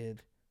one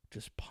kid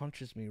just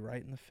punches me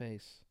right in the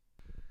face.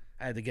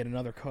 I had to get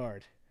another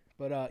card.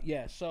 But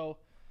yeah, so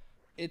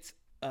it's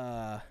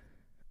I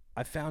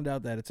found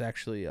out that it's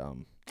actually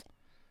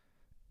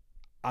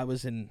I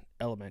was in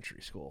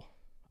elementary school.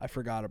 I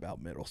forgot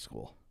about middle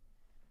school.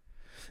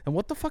 And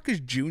what the fuck is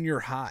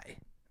junior high?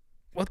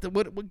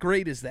 What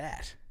grade is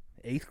that?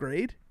 8th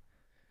grade?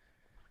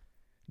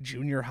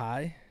 Junior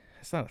high?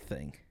 It's not a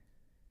thing.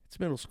 It's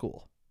middle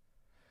school.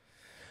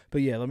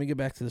 But yeah, let me get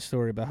back to the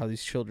story about how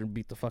these children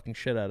beat the fucking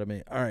shit out of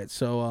me. All right,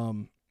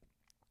 so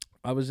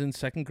I was in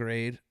 2nd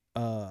grade.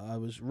 I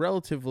was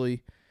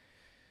relatively.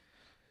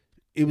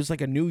 It was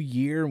like a new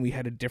year, and we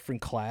had a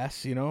different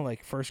class. You know,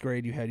 like 1st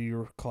grade you had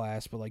your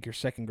class, but like your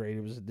 2nd grade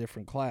it was a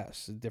different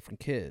class, different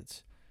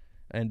kids,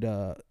 and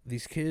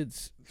these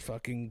kids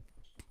fucking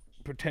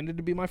pretended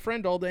to be my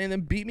friend all day and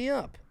then beat me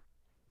up.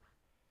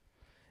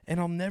 And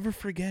I'll never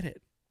forget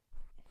it.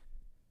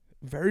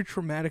 Very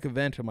traumatic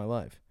event in my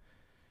life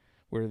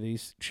where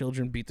these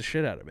children beat the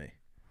shit out of me.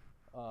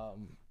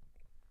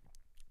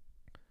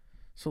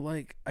 So,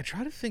 like, I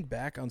try to think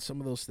back on some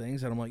of those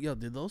things, and I'm like, yo,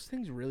 did those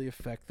things really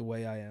affect the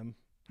way I am,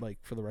 like,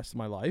 for the rest of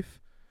my life?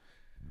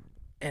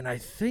 And I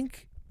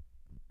think,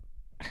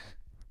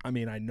 I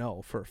mean, I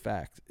know for a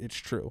fact it's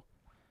true.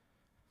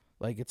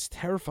 Like, it's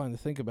terrifying to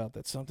think about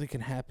that something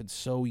can happen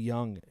so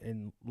young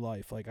in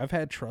life. Like, I've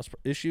had trust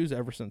issues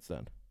ever since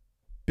then.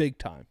 Big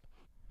time.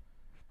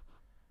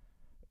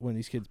 When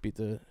these kids beat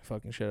the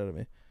fucking shit out of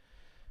me.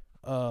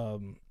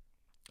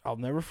 I'll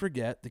never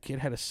forget, the kid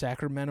had a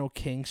Sacramento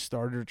Kings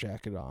starter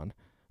jacket on.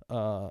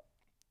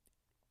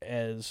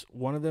 As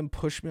one of them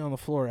pushed me on the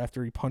floor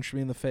after he punched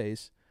me in the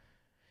face,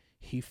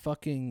 he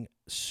fucking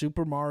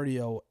Super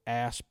Mario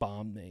ass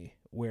bombed me,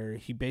 where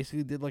he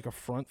basically did like a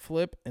front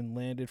flip and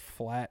landed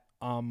flat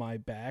on my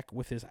back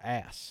with his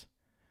ass.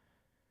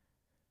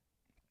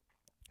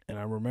 And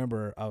I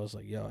remember I was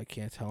like, yo, I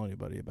can't tell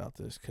anybody about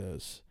this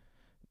because,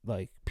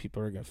 like,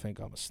 people are going to think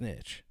I'm a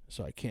snitch.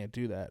 So I can't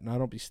do that. And I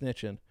don't be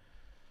snitching.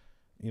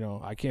 You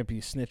know, I can't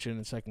be snitching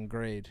in 2nd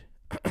grade.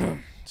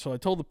 So I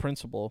told the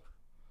principal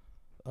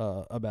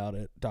about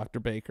it,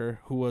 Dr. Baker,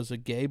 who was a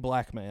gay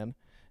black man,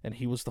 and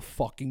he was the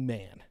fucking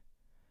man.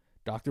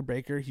 Dr.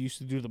 Baker, he used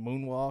to do the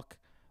moonwalk.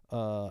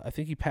 I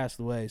think he passed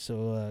away,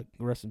 so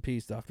rest in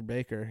peace, Dr.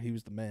 Baker. He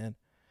was the man.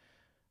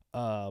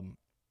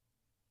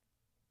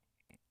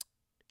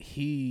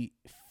 He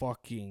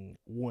fucking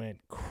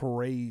went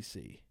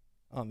crazy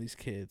on these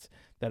kids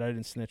that I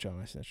didn't snitch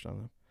on. I snitched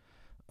on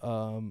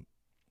them.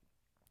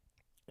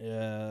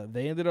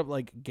 They ended up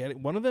like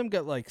getting, one of them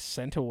got like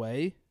sent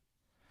away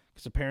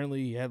because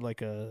apparently he had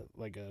like a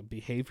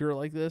behavior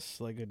like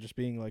this, like just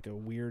being like a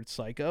weird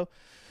psycho.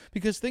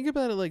 Because think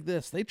about it like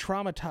this: they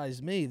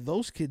traumatized me.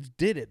 Those kids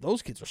did it.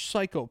 Those kids are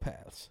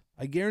psychopaths.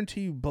 I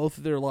guarantee you, both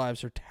of their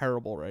lives are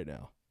terrible right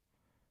now.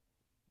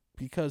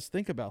 Because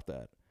think about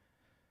that.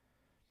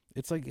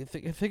 It's like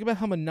think about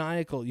how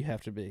maniacal you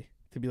have to be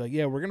like,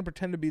 yeah, we're gonna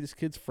pretend to be this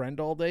kid's friend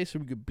all day so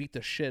we could beat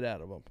the shit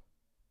out of him.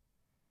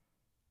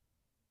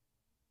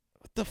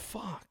 What the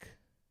fuck?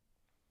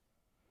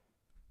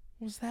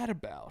 What was that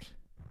about?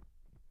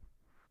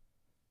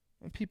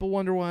 And people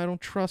wonder why I don't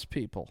trust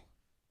people.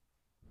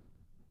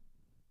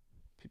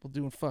 People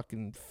doing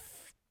fucking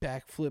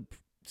backflip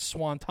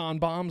swanton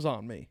bombs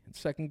on me in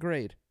 2nd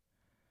grade.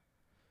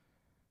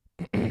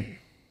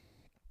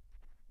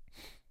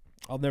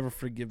 I'll never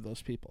forgive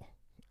those people.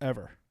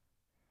 Ever.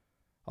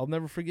 I'll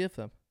never forgive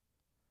them.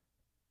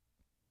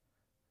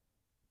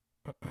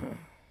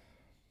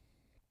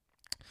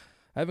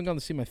 I haven't gone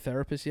to see my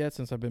therapist yet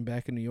since I've been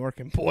back in New York,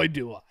 and boy,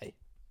 do I.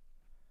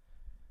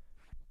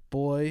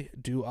 Boy,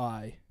 do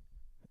I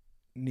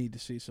need to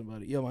see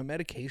somebody. Yo, my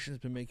medication's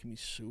been making me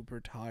super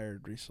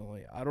tired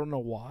recently. I don't know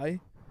why.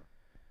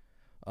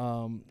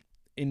 In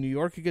New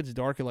York, it gets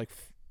dark at like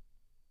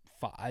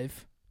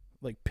 5,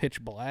 like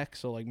pitch black.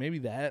 So like maybe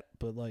that,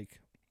 but like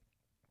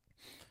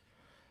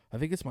I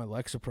think it's my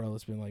Lexapro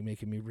that's been like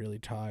making me really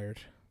tired.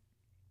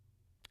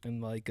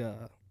 And like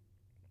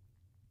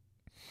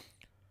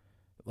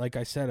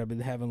I said, I've been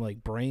having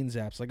like brain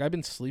zaps. Like I've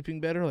been sleeping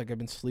better. Like I've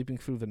been sleeping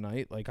through the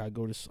night. Like I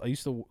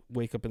used to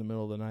wake up in the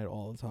middle of the night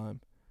all the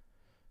time.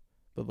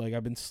 But like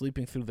I've been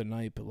sleeping through the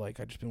night, but like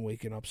I've just been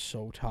waking up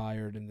so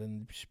tired and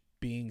then just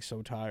being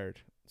so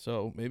tired.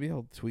 So maybe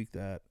I'll tweak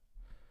that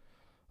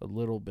a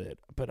little bit.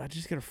 But I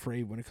just get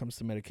afraid when it comes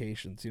to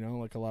medications, you know?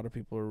 Like a lot of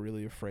people are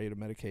really afraid of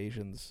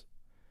medications.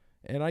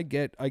 And I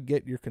get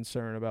your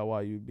concern about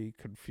why you'd be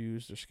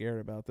confused or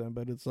scared about them,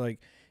 but it's like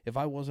if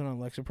I wasn't on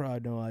Lexapro, I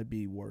know I'd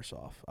be worse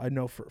off. I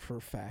know for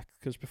a fact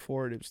because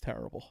before it was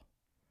terrible.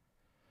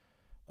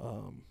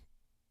 And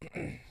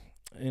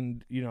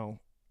you know,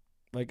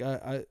 like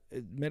I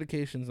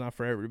medication's not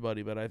for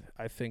everybody, but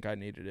I think I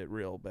needed it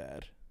real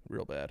bad.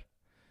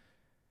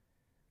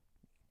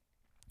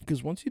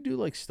 Because once you do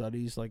like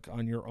studies like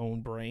on your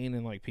own brain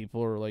and like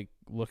people are like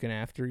looking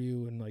after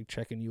you and like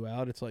checking you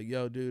out, it's like,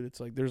 yo, dude,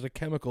 it's like there's a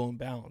chemical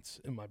imbalance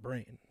in my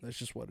brain. That's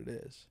just what it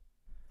is.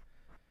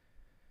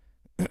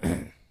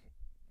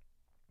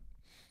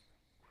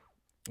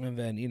 And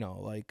then, you know,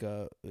 like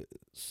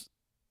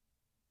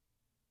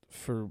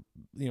for,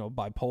 you know,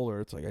 bipolar,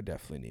 it's like I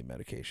definitely need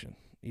medication,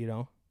 you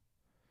know?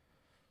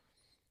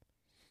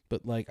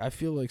 But like I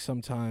feel like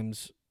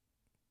sometimes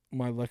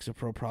my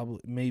Lexapro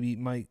probably maybe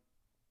might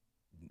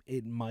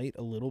it might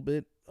a little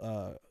bit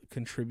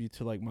contribute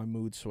to like my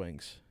mood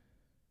swings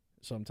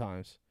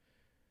sometimes.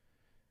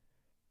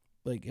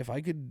 Like if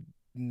I could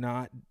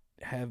not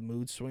have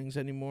mood swings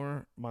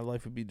anymore, my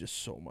life would be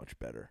just so much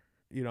better,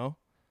 you know?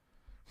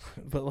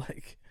 But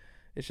like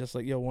it's just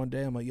like, yo, one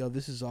day I'm like, yo,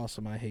 this is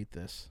awesome. I hate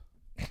this.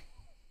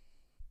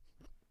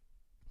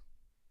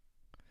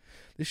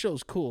 This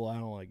show's cool. I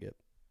don't like it.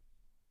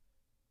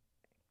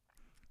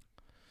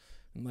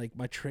 And like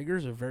my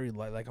triggers are very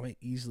light. Like I'm an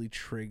easily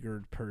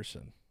triggered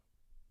person.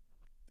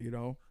 You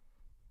know?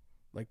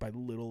 Like by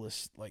little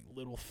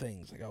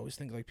things. Like I always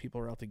think like people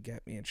are out to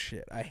get me and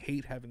shit. I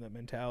hate having that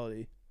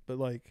mentality. But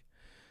like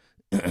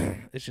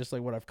it's just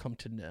like what I've come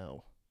to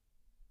know.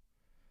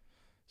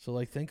 So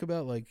like think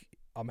about like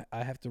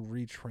I have to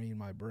retrain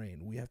my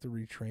brain. We have to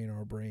retrain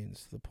our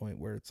brains to the point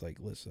where it's like,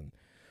 listen,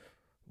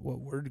 what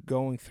we're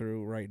going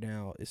through right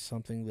now is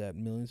something that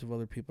millions of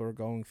other people are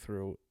going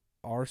through.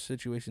 Our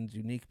situation's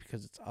unique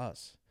because it's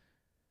us.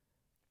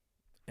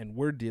 And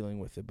we're dealing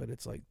with it, but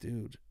it's like,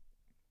 dude,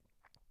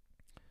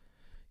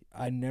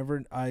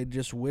 I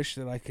just wish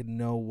that I could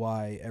know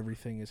why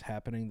everything is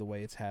happening the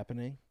way it's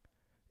happening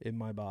in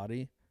my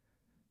body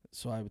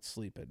so I would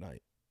sleep at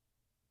night.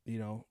 You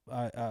know,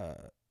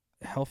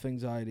 health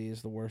anxiety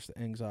is the worst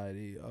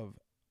anxiety of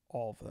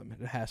all of them.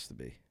 It has to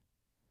be.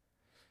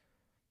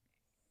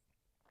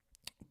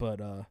 But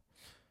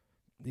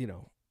you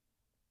know,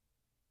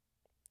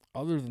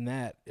 other than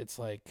that, it's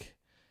like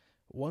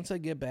once I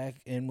get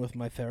back in with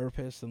my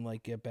therapist and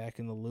like get back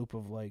in the loop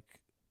of like,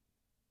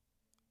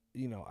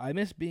 you know, I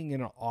miss being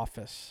in an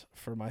office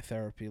for my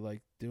therapy.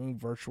 Like doing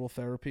virtual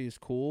therapy is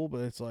cool,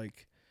 but it's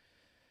like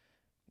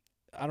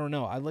I don't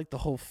know. I like the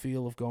whole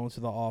feel of going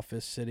to the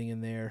office, sitting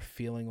in there,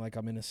 feeling like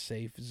I'm in a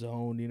safe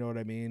zone, you know what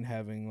I mean?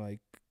 Having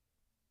like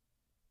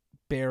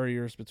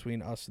barriers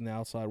between us and the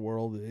outside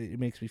world. It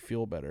makes me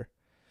feel better.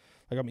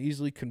 Like I'm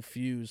easily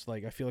confused.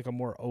 Like I feel like I'm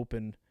more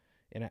open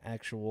in an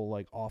actual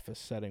like office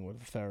setting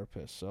with a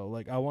therapist. So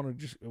like I want to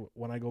just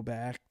when I go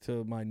back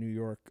to my New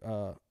York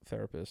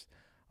therapist,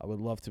 I would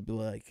love to be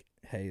like,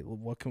 hey,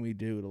 what can we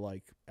do to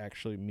like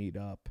actually meet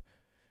up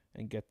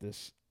and get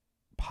this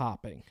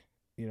popping,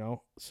 you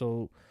know?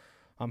 So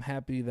I'm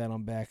happy that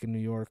I'm back in New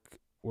York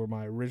where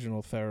my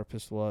original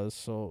therapist was.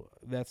 So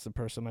that's the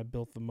person I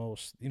built the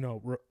most, you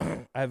know,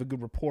 I have a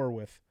good rapport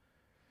with.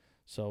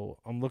 So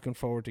I'm looking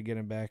forward to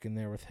getting back in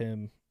there with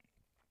him,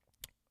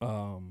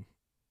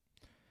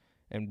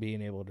 and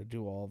being able to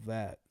do all of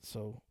that.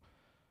 So,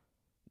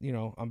 you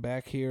know, I'm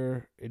back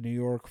here in New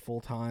York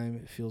full time.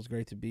 It feels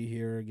great to be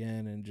here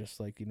again. And just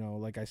like, you know,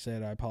 like I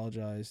said, I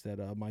apologize that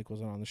Mike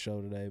wasn't on the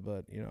show today,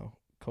 but, you know,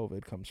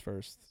 COVID comes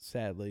first,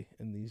 sadly,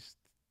 in these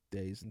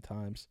days and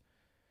times.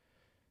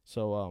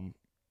 So,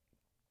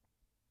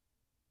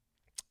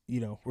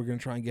 you know, we're going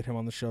to try and get him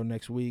on the show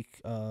next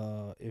week.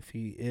 If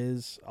he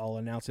is, I'll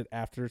announce it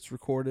after it's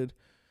recorded.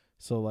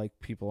 So, like,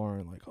 people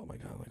aren't like, oh, my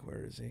God, like,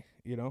 where is he?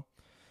 You know?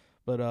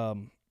 But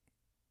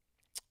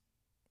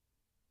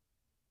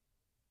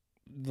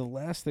the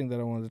last thing that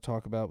I wanted to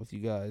talk about with you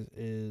guys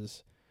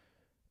is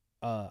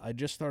I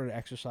just started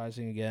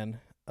exercising again.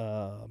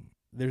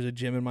 There's a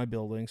gym in my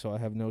building, so I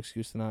have no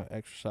excuse to not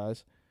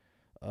exercise.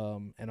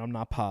 And I'm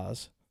not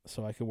pause,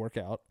 so I can work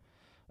out.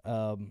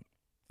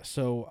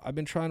 So I've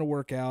been trying to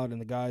work out, and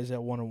the guys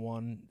at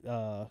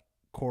 101,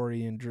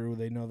 Corey and Drew,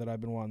 they know that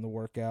I've been wanting to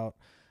work out.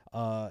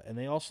 And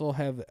they also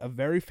have a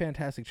very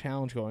fantastic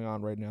challenge going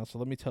on right now. So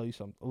let me tell you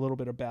a little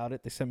bit about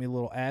it. They sent me a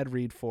little ad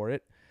read for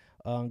it.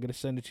 I'm going to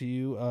send it to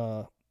you.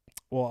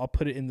 Well, I'll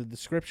put it in the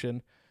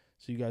description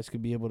so you guys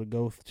could be able to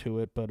go to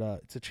it. But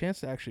it's a chance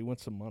to actually win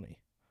some money.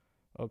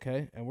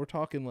 Okay? And we're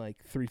talking like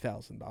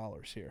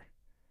 $3,000 here.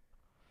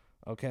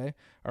 Okay?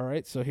 All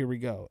right, so here we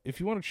go. If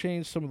you want to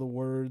change some of the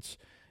words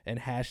and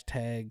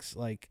hashtags,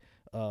 like,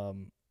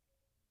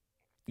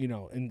 you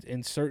know,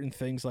 in certain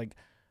things, like,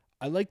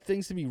 I like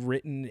things to be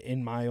written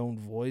in my own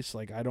voice.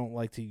 Like, I don't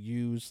like to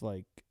use,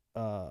 like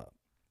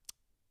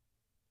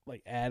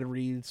ad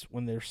reads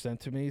when they're sent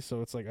to me.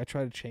 So it's like I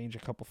try to change a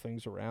couple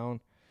things around,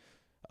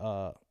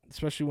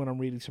 especially when I'm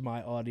reading to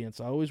my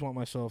audience. I always want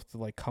myself to,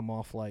 like, come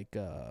off like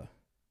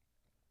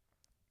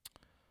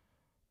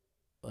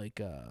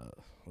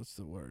what's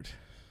the word?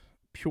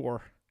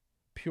 Pure,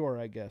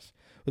 I guess.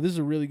 But this is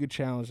a really good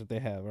challenge that they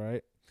have, all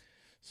right?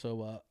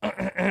 So,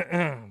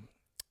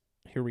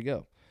 here we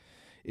go.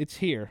 It's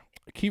here.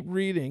 Keep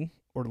reading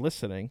or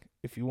listening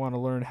if you want to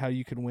learn how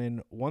you can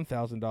win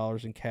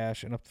 $1,000 in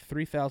cash and up to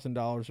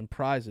 $3,000 in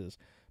prizes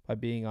by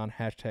being on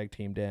hashtag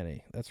Team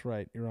Danny. That's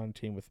right. You're on a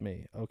team with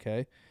me,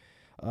 okay?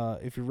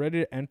 If you're ready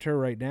to enter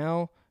right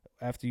now,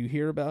 after you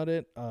hear about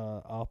it,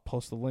 I'll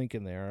post the link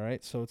in there, all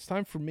right? So it's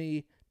time for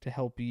me to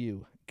help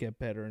you get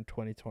better in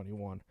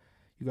 2021.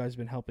 You guys have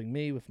been helping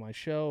me with my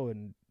show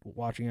and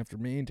watching after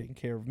me and taking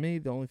care of me.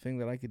 The only thing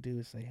that I could do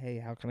is say, hey,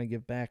 how can I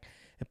give back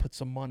and put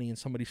some money in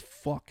somebody's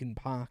fucking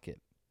pocket?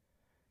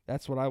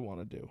 That's what I want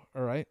to do,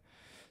 all right?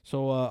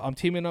 So I'm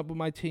teaming up with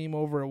my team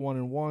over at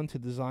 1&1 to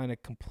design a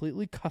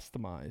completely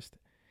customized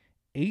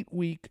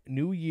 8-week,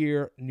 new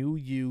year, new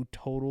you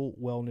total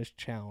wellness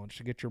challenge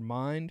to get your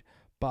mind,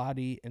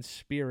 body, and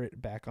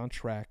spirit back on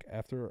track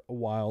after a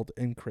wild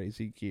and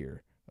crazy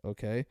year.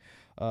 Okay.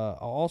 I'll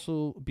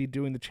also be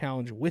doing the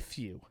challenge with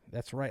you.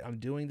 That's right. I'm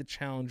doing the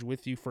challenge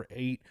with you for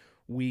 8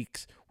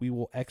 weeks. We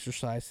will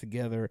exercise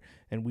together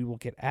and we will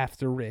get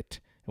after it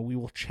and we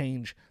will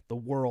change the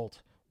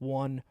world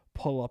one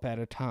pull up at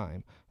a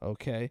time.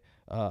 Okay.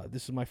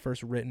 This is my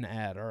first written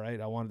ad. All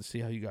right. I wanted to see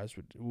how you guys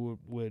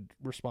would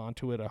respond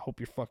to it. I hope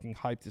you're fucking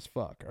hyped as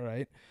fuck. All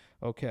right.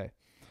 Okay.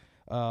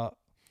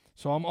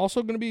 So I'm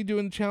also going to be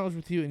doing the challenge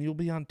with you, and you'll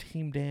be on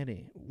Team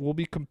Danny. We'll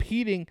be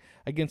competing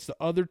against the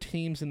other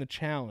teams in the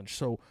challenge.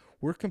 So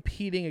we're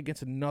competing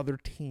against another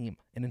team,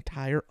 an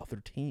entire other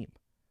team.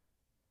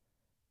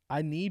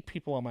 I need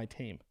people on my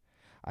team.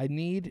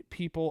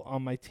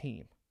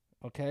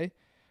 Okay?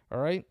 All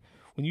right?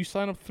 When you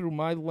sign up through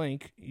my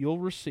link, you'll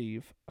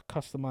receive a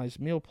customized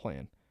meal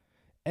plan,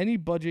 any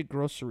budget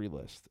grocery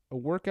list, a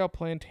workout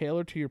plan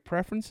tailored to your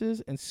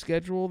preferences and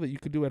schedule that you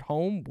could do at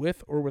home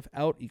with or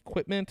without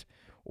equipment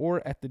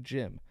or at the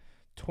gym.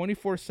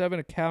 24/7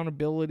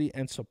 accountability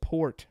and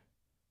support.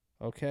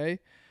 Okay?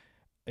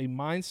 A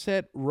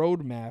mindset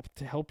roadmap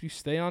to help you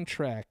stay on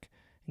track.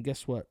 And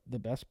guess what? The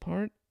best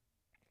part?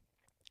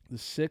 The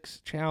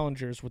 6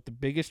 challengers with the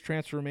biggest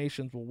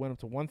transformations will win up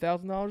to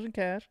 $1,000 in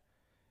cash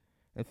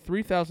and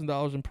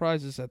 $3,000 in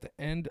prizes at the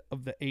end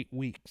of the 8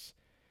 weeks.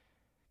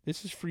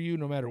 This is for you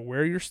no matter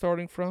where you're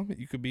starting from.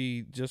 You could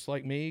be just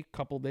like me, a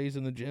couple days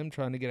in the gym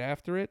trying to get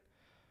after it.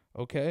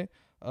 Okay?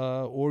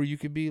 Or you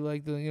could be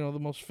like the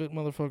most fit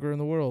motherfucker in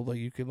the world. Like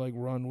you could like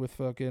run with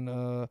fucking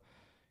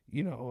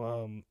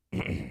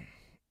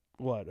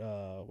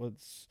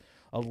what's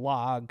a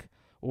log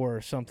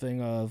or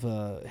something of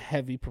a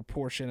heavy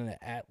proportion in an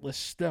Atlas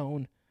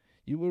stone.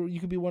 You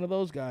could be one of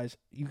those guys.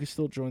 You could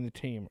still join the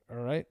team. All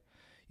right.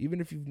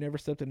 Even if you've never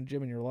stepped in a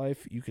gym in your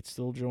life, you could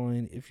still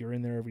join. If you're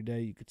in there every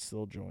day, you could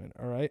still join.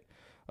 All right.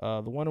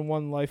 The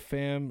One-on-One Life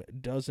fam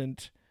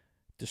doesn't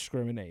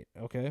discriminate.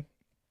 Okay.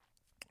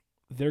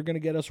 They're going to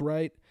get us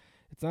right.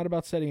 It's not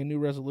about setting a new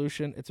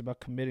resolution. It's about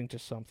committing to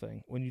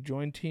something. When you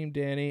join Team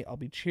Danny, I'll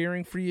be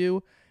cheering for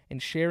you and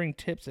sharing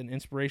tips and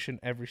inspiration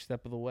every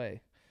step of the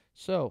way.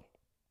 So,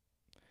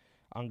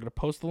 I'm going to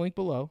post the link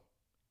below.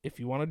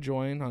 If you want to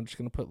join, I'm just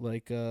going to put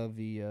like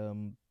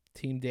the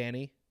Team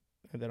Danny,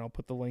 and then I'll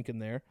put the link in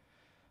there,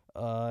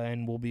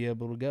 and we'll be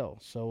able to go.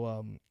 So,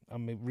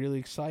 I'm really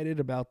excited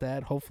about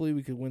that. Hopefully,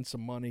 we could win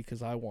some money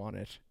because I want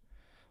it.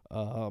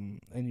 And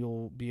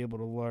you'll be able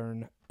to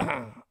learn,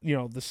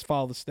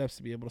 follow the steps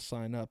to be able to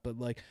sign up. But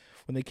like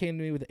when they came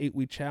to me with the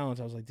 8-week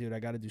challenge, I was like, dude, I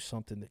got to do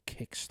something to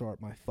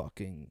kickstart my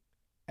fucking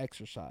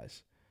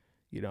exercise,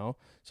 So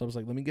I was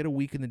like, let me get a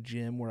week in the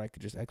gym where I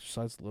could just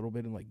exercise a little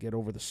bit and like get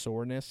over the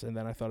soreness. And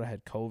then I thought I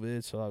had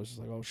COVID, so I was just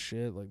like, oh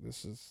shit, like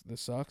this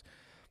sucks.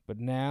 But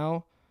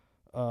now,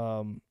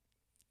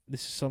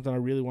 this is something I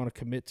really want to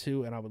commit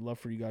to, and I would love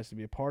for you guys to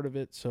be a part of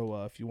it.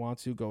 So if you want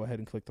to, go ahead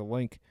and click the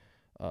link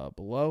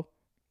below.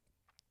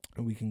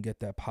 And we can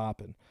get that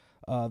popping.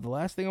 The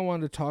last thing I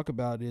wanted to talk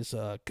about is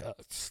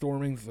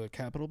storming the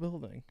Capitol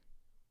building.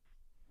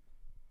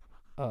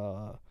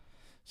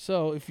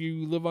 So if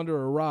you live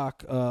under a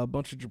rock, a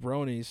bunch of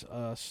jabronis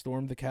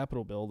stormed the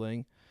Capitol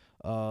building.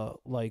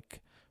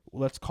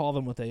 Let's call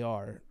them what they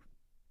are.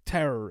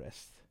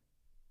 Terrorists.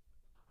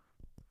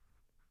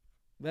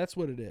 That's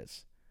what it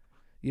is.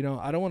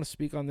 I don't want to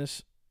speak on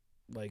this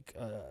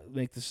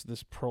make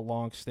this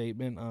prolonged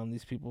statement on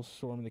these people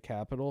storming the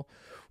Capitol.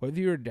 Whether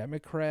you're a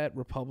Democrat,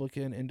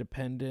 Republican,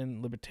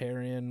 Independent,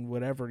 Libertarian,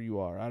 whatever you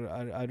are,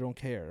 I don't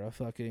care. A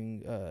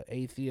fucking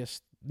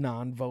atheist,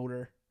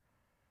 non-voter,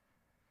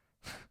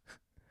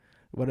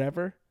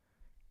 whatever.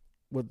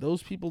 What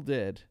those people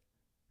did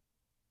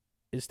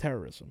is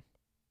terrorism.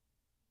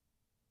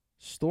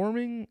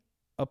 Storming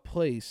a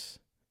place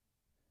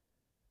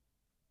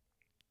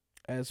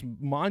as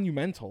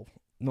monumental,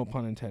 no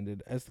pun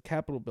intended, as the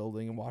Capitol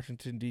building in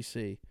Washington,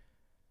 D.C.,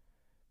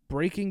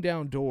 breaking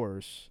down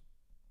doors,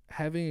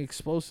 having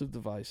explosive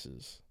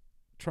devices,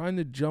 trying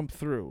to jump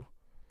through,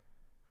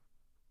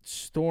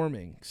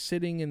 storming,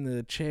 sitting in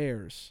the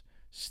chairs,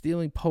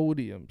 stealing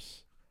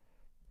podiums,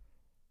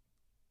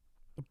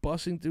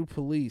 bussing through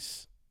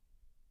police.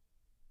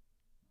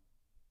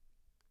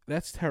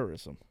 That's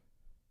terrorism.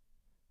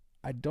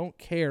 I don't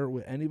care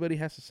what anybody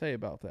has to say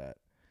about that.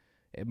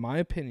 In my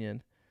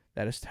opinion,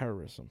 that is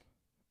terrorism.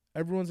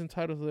 Everyone's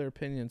entitled to their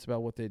opinions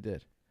about what they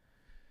did.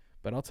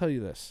 But I'll tell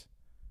you this.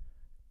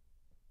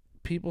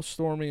 People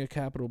storming a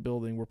Capitol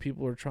building where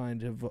people are trying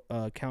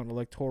to count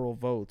electoral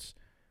votes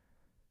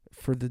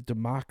for the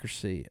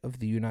democracy of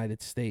the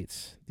United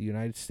States. The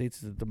United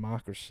States is a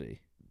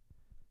democracy.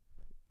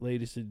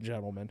 Ladies and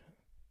gentlemen.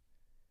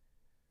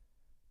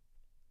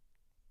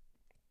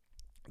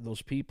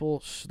 Those people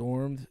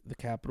stormed the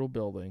Capitol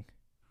building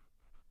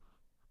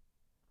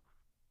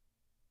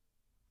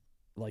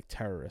like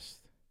terrorists.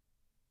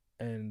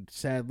 And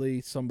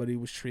sadly, somebody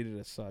was treated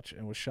as such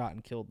and was shot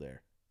and killed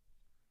there.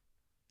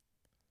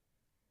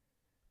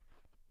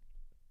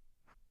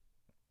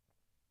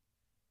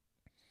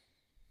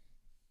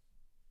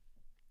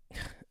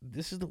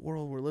 this is the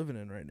world we're living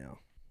in right now,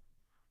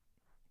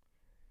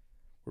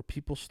 where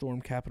people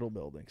storm Capitol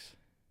buildings.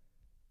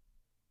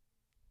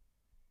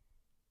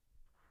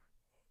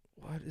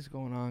 What is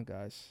going on,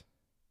 guys?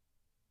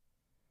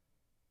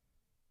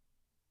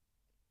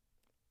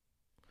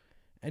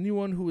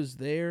 Anyone who was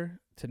there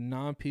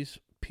to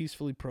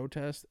peacefully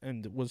protest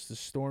and was to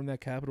storm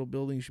that Capitol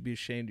building, you should be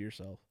ashamed of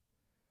yourself.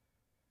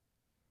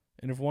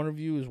 And if one of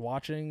you is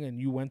watching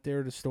and you went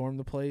there to storm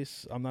the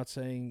place, I'm not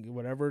saying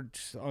whatever,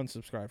 just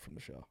unsubscribe from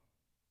the show.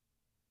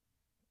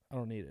 I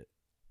don't need it.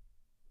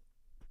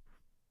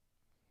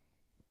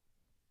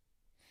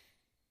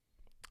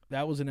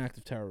 That was an act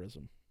of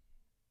terrorism.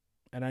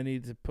 And I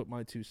need to put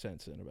my 2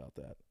 cents in about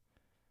that.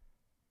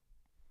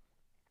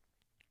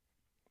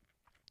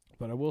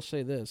 But I will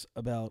say this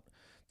about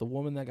the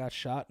woman that got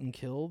shot and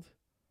killed.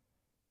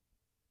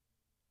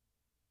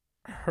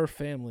 Her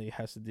family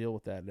has to deal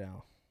with that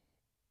now.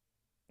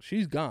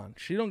 She's gone.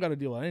 She don't got to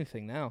deal with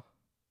anything now.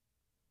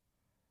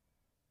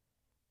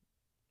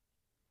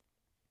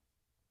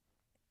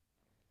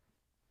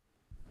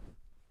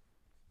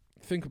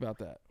 Think about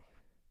that.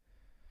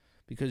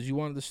 Because you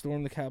wanted to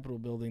storm the Capitol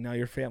building, now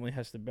your family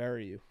has to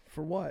bury you.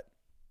 For what?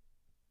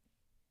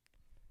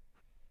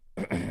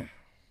 Because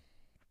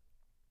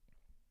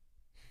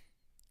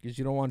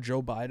you don't want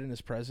Joe Biden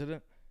as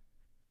president?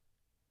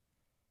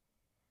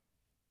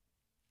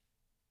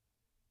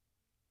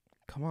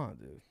 Come on,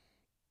 dude.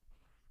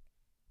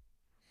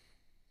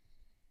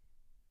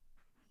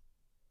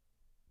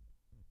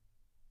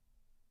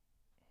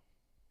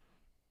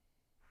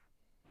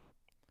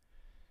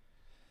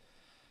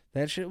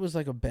 That shit was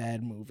like a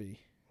bad movie.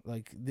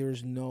 Like,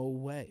 there's no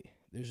way.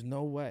 There's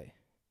no way.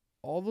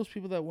 All those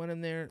people that went in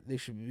there, they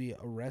should be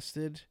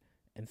arrested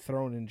and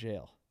thrown in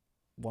jail.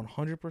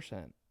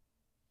 100%.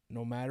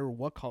 No matter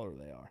what color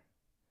they are.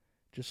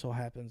 Just so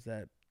happens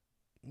that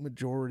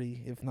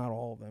majority, if not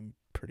all of them,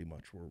 pretty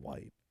much were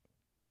white.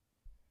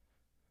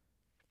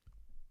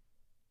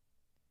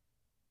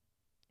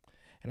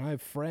 And I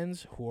have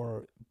friends who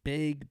are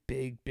big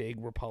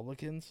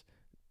Republicans.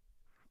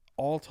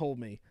 All told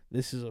me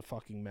this is a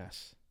fucking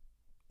mess.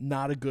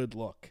 Not a good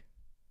look.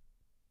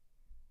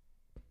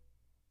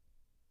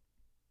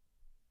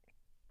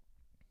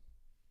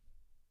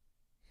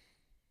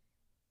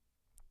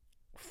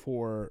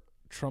 For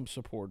Trump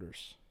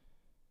supporters.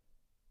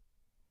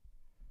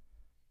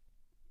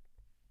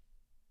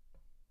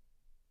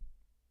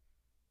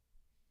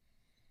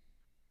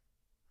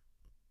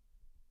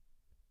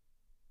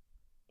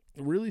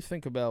 Really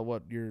think about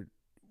what your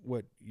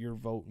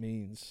vote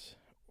means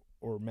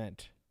or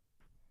meant.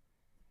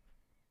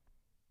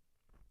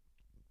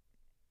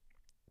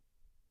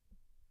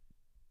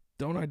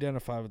 Don't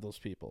identify with those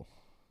people,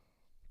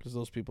 because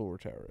those people were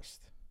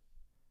terrorists.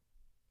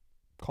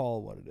 Call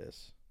it what it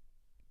is.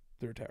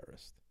 They're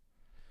terrorists.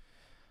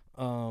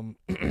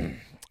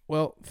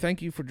 Well,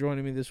 thank you for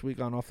joining me this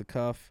week on Off the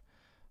Cuff.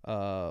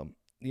 On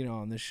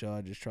this show,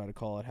 I just try to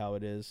call it how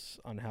it is,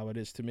 on how it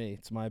is to me.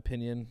 It's my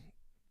opinion.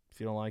 If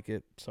you don't like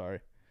it, sorry.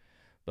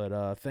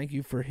 But thank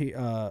you for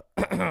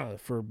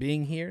for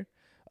being here.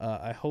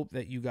 I hope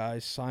that you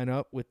guys sign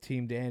up with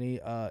Team Danny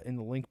in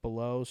the link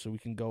below so we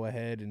can go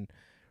ahead and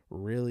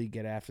really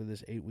get after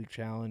this 8-week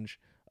challenge.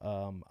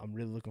 I'm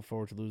really looking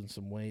forward to losing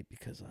some weight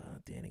because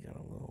Danny got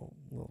a little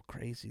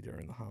crazy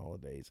during the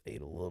holidays. Ate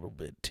a little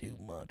bit too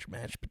much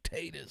mashed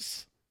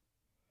potatoes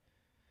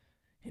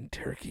and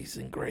turkeys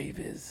and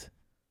gravies.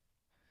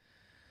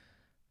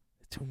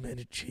 Too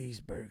many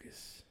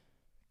cheeseburgers.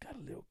 Got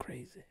a little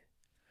crazy.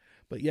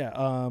 But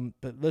yeah,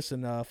 but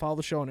listen, follow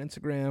the show on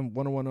Instagram,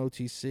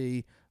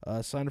 101OTC.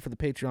 Sign up for the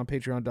Patreon,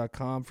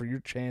 patreon.com, for your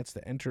chance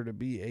to enter to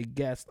be a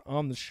guest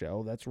on the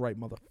show. That's right,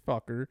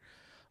 motherfucker.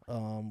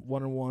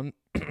 101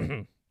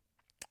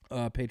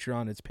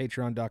 Patreon. It's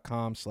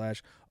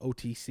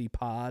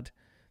patreon.com/OTCpod.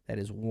 That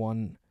is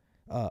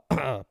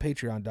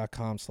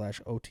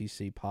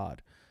patreon.com/OTCpod.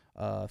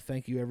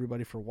 Thank you,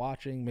 everybody, for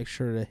watching. Make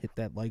sure to hit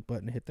that like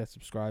button, hit that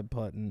subscribe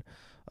button.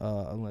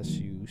 Unless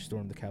you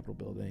storm the Capitol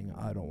building,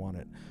 I don't want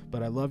it.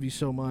 But I love you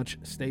so much.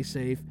 Stay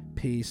safe.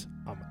 Peace.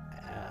 I'm